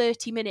 lasts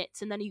 30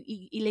 minutes, and then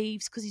he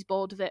leaves because he's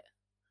bored of it.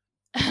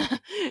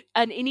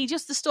 and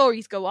the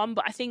stories go on,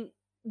 but I think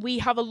we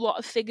have a lot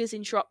of figures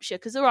in Shropshire,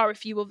 because there are a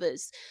few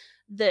others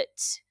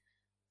that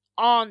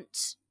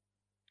aren't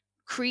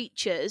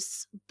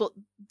creatures, but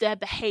their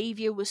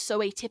behaviour was so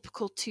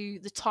atypical to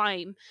the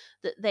time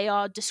that they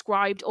are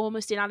described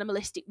almost in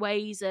animalistic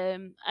ways,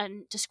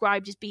 and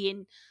described as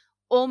being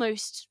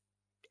almost,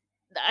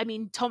 I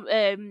mean,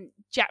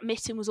 Jack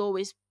Mytton was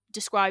always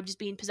described as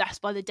being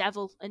possessed by the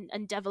devil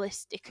and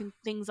devilistic and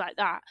things like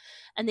that,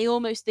 and they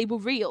were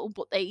real,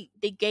 but they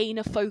gain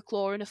a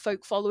folklore and a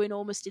folk following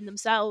almost in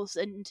themselves.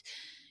 And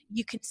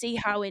you can see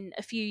how in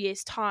a few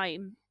years'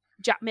 time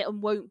Jack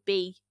Mytton won't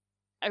be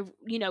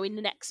in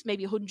the next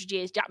maybe 100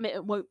 years, Jack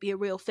Mytton won't be a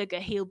real figure.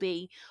 He'll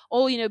be,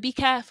 be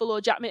careful,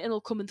 or Jack Mytton will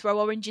come and throw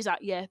oranges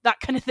at you, that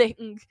kind of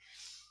thing.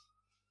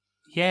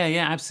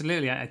 Yeah,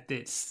 absolutely.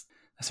 That's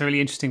a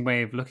really interesting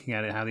way of looking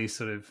at it, how these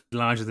sort of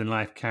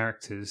larger-than-life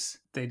characters,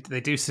 they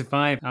do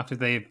survive after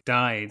they've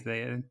died.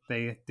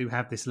 They do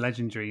have this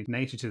legendary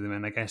nature to them,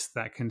 and I guess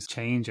that can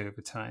change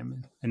over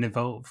time and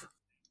evolve.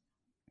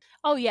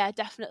 Oh, yeah,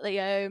 definitely.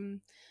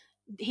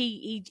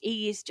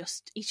 He's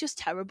just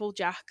terrible,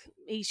 Jack.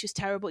 He's just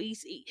terrible.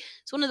 It's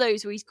one of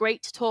those where he's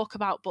great to talk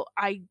about, but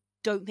I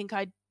don't think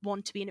I'd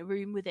want to be in a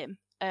room with him.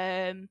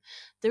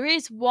 There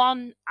is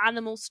one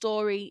animal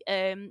story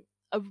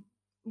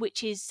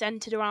which is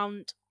centered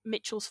around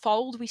Mitchell's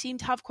Fold. We seem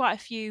to have quite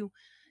a few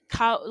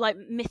cow, like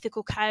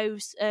mythical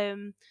cows.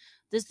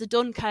 There's the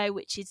Dun cow,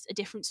 which is a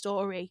different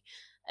story,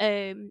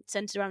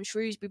 centered around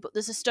Shrewsbury. But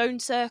there's a stone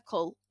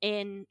circle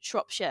in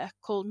Shropshire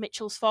called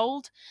Mitchell's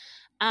Fold,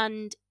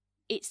 and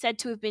it's said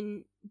to have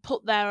been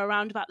put there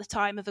around about the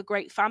time of a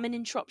great famine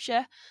in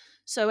Shropshire.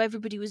 So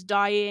everybody was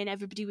dying,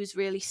 everybody was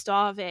really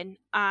starving,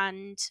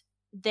 and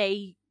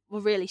they were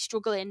really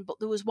struggling. But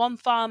there was one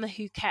farmer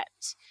who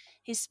kept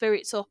his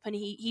spirits up, and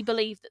he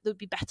believed that there would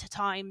be better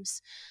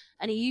times.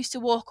 And he used to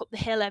walk up the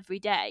hill every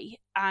day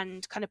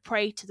and kind of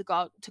pray to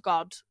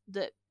God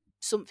that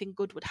something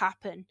good would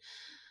happen.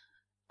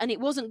 And it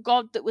wasn't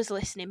God that was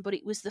listening, but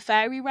it was the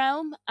fairy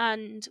realm.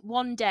 And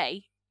one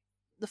day,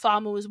 the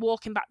farmer was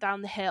walking back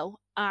down the hill,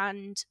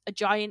 and a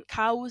giant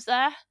cow was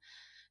there.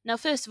 Now,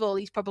 first of all,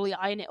 he's probably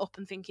eyeing it up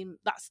and thinking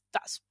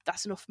that's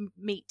enough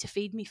meat to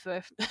feed me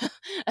for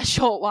a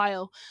short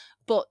while.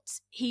 But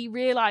he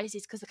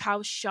realizes, because the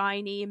cow's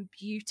shiny and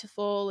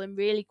beautiful and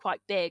really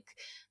quite big,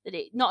 that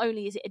it not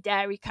only is it a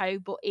dairy cow,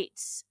 but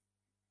it's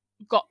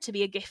got to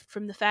be a gift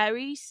from the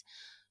fairies.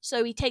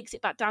 So he takes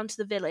it back down to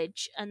the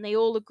village, and they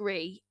all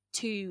agree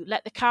to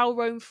let the cow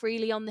roam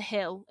freely on the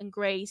hill and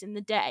graze in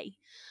the day.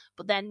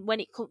 But then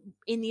when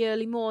in the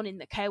early morning,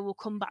 the cow will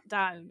come back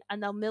down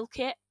and they'll milk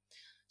it.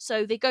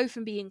 So they go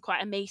from being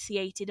quite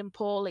emaciated and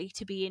poorly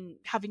to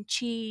having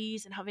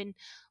cheese and having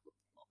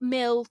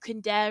milk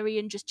and dairy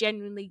and just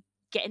genuinely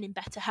getting in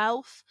better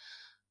health.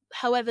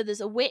 However,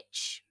 there's a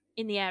witch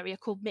in the area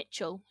called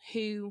Mitchell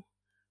who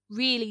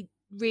really,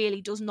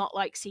 really does not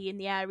like seeing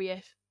the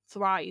area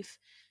thrive.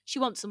 She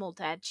wants them all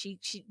dead.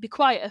 She'd be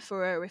quieter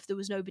for her if there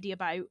was nobody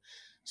about.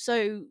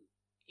 So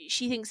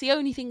she thinks the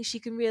only thing she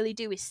can really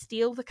do is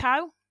steal the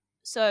cow.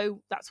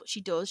 So that's what she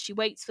does. She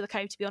waits for the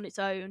cow to be on its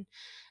own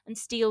and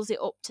steals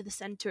it up to the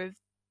centre of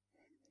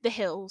the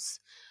hills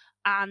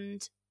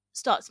and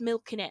starts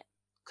milking it,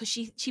 because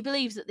she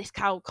believes that this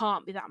cow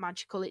can't be that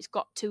magical. It's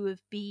got to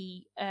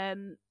be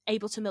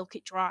able to milk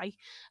it dry.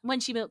 And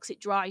when she milks it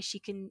dry, she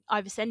can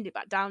either send it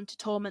back down to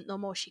torment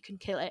them or she can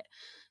kill it.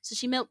 So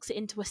she milks it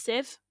into a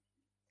sieve.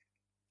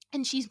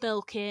 And she's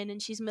milking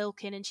and she's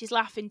milking and she's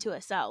laughing to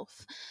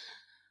herself.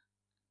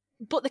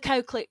 But the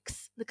cow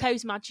clicks. The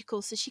cow's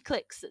magical, so she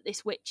clicks that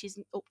this witch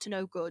isn't up to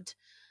no good.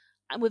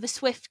 And with a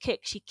swift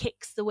kick, she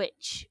kicks the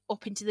witch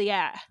up into the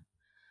air.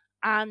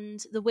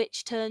 And the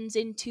witch turns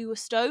into a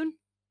stone.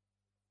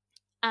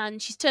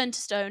 And she's turned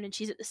to stone, and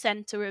she's at the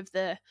centre of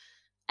the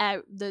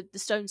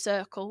stone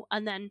circle.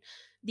 And then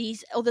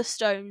these other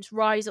stones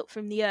rise up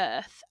from the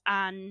earth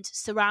and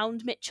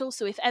surround Mitchell.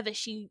 So if ever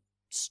she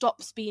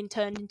stops being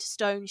turned into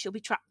stone, she'll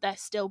be trapped there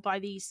still by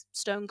these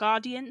stone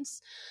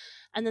guardians.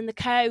 And then the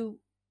cow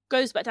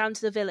goes back down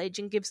to the village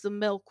and gives them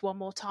milk one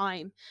more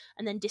time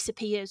and then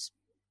disappears,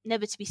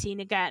 never to be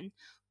seen again.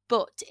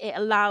 But it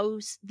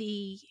allows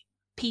the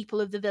people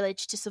of the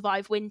village to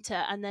survive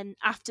winter, and then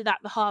after that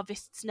the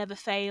harvests never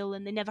fail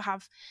and they never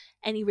have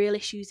any real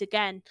issues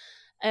again.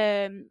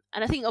 And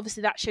I think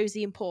obviously that shows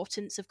the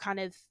importance of kind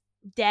of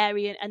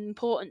dairy and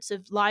importance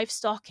of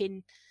livestock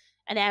in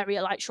an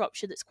area like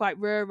Shropshire that's quite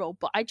rural.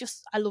 But I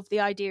love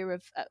the idea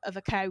of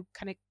a cow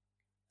kind of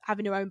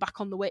having her own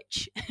back on the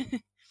witch.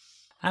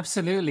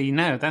 Absolutely.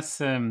 No, that's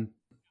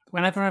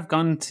whenever I've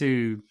gone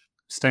to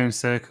stone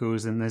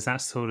circles and there's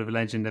that sort of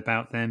legend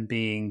about them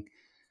being,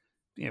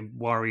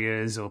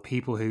 warriors or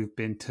people who've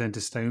been turned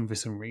to stone for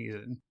some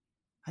reason,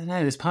 I don't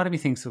know, there's part of me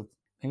thinks, well,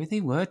 maybe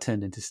they were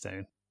turned into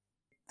stone.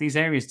 These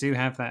areas do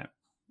have that,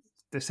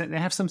 they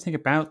have something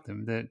about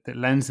them that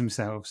lends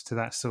themselves to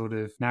that sort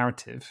of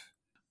narrative.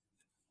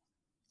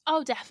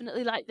 Oh,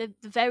 definitely. Like the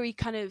very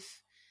kind of,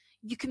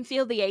 you can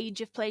feel the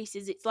age of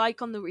places. It's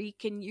like on the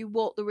Wrekin, you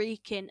walk the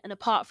Wrekin, and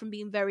apart from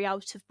being very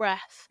out of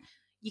breath,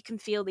 you can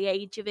feel the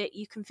age of it.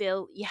 You can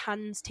feel your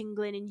hands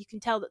tingling, and you can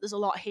tell that there's a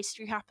lot of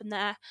history happened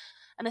there.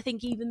 And I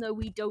think even though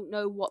we don't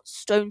know what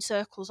stone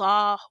circles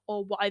are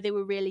or why they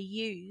were really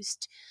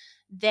used,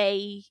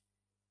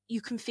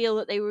 you can feel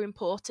that they were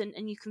important,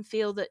 and you can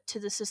feel that to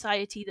the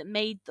society that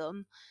made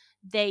them,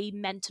 they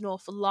meant an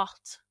awful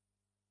lot.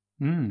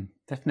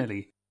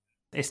 Definitely.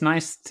 It's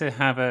nice to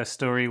have a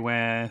story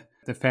where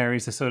the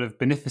fairies are sort of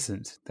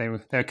beneficent.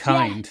 They're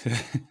kind.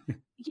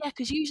 Yeah,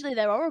 because usually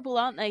they're horrible,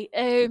 aren't they?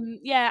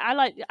 I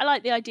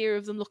like the idea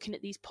of them looking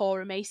at these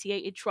poor,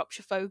 emaciated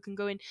Shropshire folk and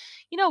going,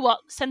 you know what?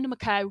 Send them a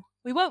cow.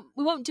 We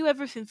won't do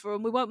everything for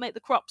them. We won't make the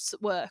crops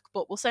work,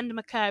 but we'll send them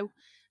a cow.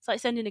 It's like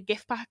sending a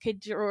gift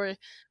package or a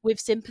with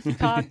sympathy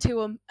card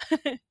to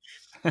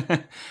them.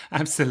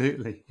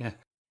 Absolutely, yeah.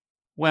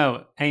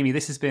 Well, Amy,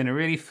 this has been a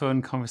really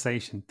fun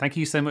conversation. Thank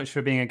you so much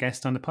for being a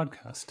guest on the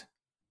podcast.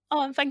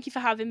 Oh, and thank you for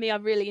having me.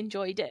 I've really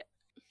enjoyed it.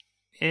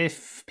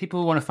 If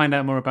people want to find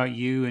out more about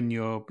you and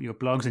your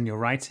blogs and your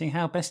writing,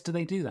 how best do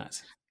they do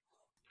that?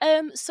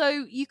 So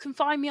you can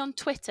find me on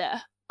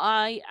Twitter.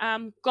 I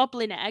am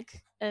Goblin Egg,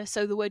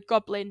 so the word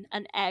goblin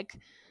and egg,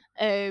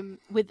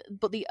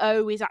 but the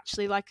O is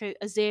actually like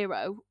a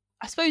zero.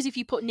 I suppose if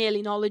you put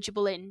Nearly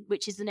Knowledgeable in,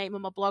 which is the name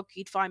of my blog,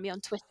 you'd find me on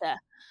Twitter.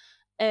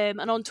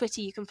 And on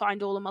Twitter you can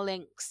find all of my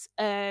links.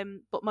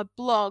 But my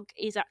blog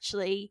is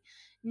actually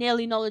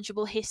Nearly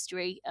Knowledgeable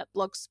History at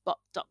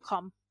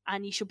blogspot.com,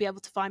 and you should be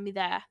able to find me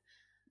there.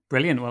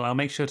 Brilliant. Well, I'll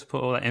make sure to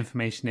put all that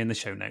information in the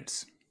show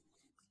notes.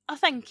 Oh,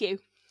 thank you.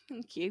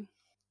 Thank you.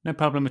 No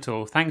problem at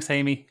all. Thanks,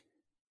 Amy.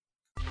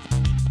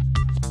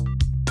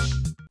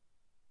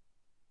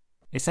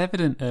 It's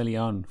evident early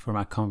on from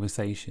our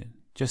conversation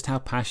just how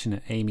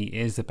passionate Amy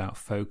is about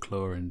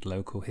folklore and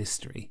local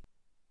history,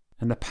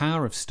 and the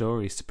power of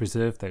stories to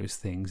preserve those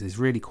things is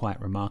really quite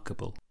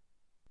remarkable.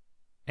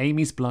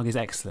 Amy's blog is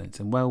excellent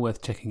and well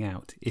worth checking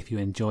out if you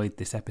enjoyed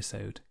this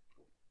episode.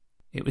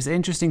 It was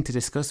interesting to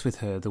discuss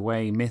with her the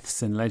way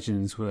myths and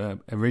legends were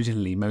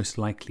originally most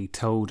likely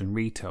told and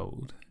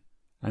retold,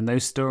 and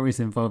those stories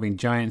involving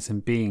giants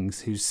and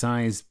beings whose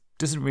size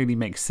doesn't really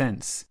make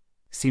sense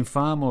seem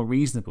far more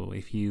reasonable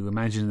if you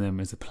imagine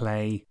them as a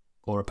play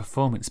or a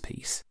performance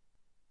piece.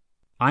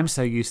 I'm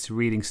so used to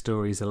reading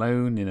stories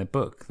alone in a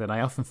book that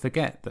I often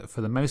forget that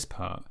for the most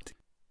part,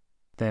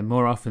 they're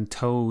more often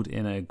told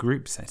in a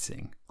group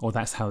setting, or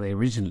that's how they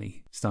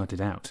originally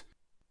started out.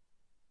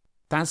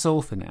 That's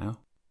all for now.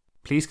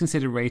 Please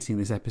consider rating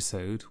this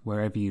episode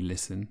wherever you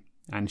listen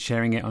and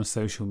sharing it on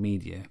social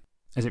media,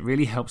 as it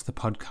really helps the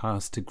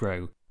podcast to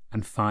grow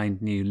and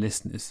find new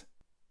listeners.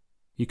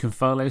 You can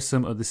follow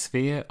Some Other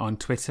Sphere on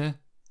Twitter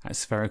at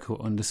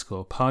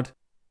spherical_pod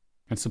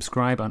and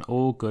subscribe on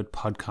all good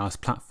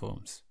podcast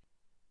platforms.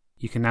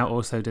 You can now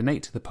also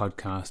donate to the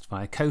podcast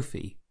via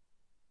Ko-fi.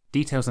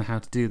 Details on how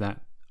to do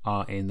that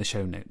are in the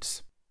show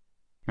notes.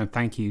 And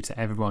thank you to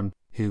everyone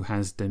who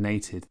has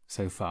donated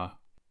so far.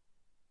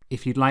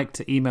 If you'd like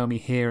to email me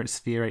here at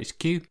Sphere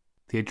HQ,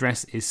 the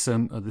address is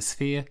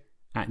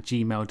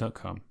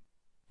someothersphere@gmail.com.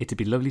 It'd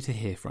be lovely to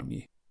hear from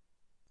you.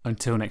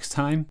 Until next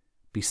time,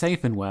 be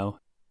safe and well,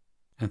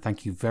 and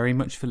thank you very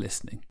much for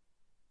listening.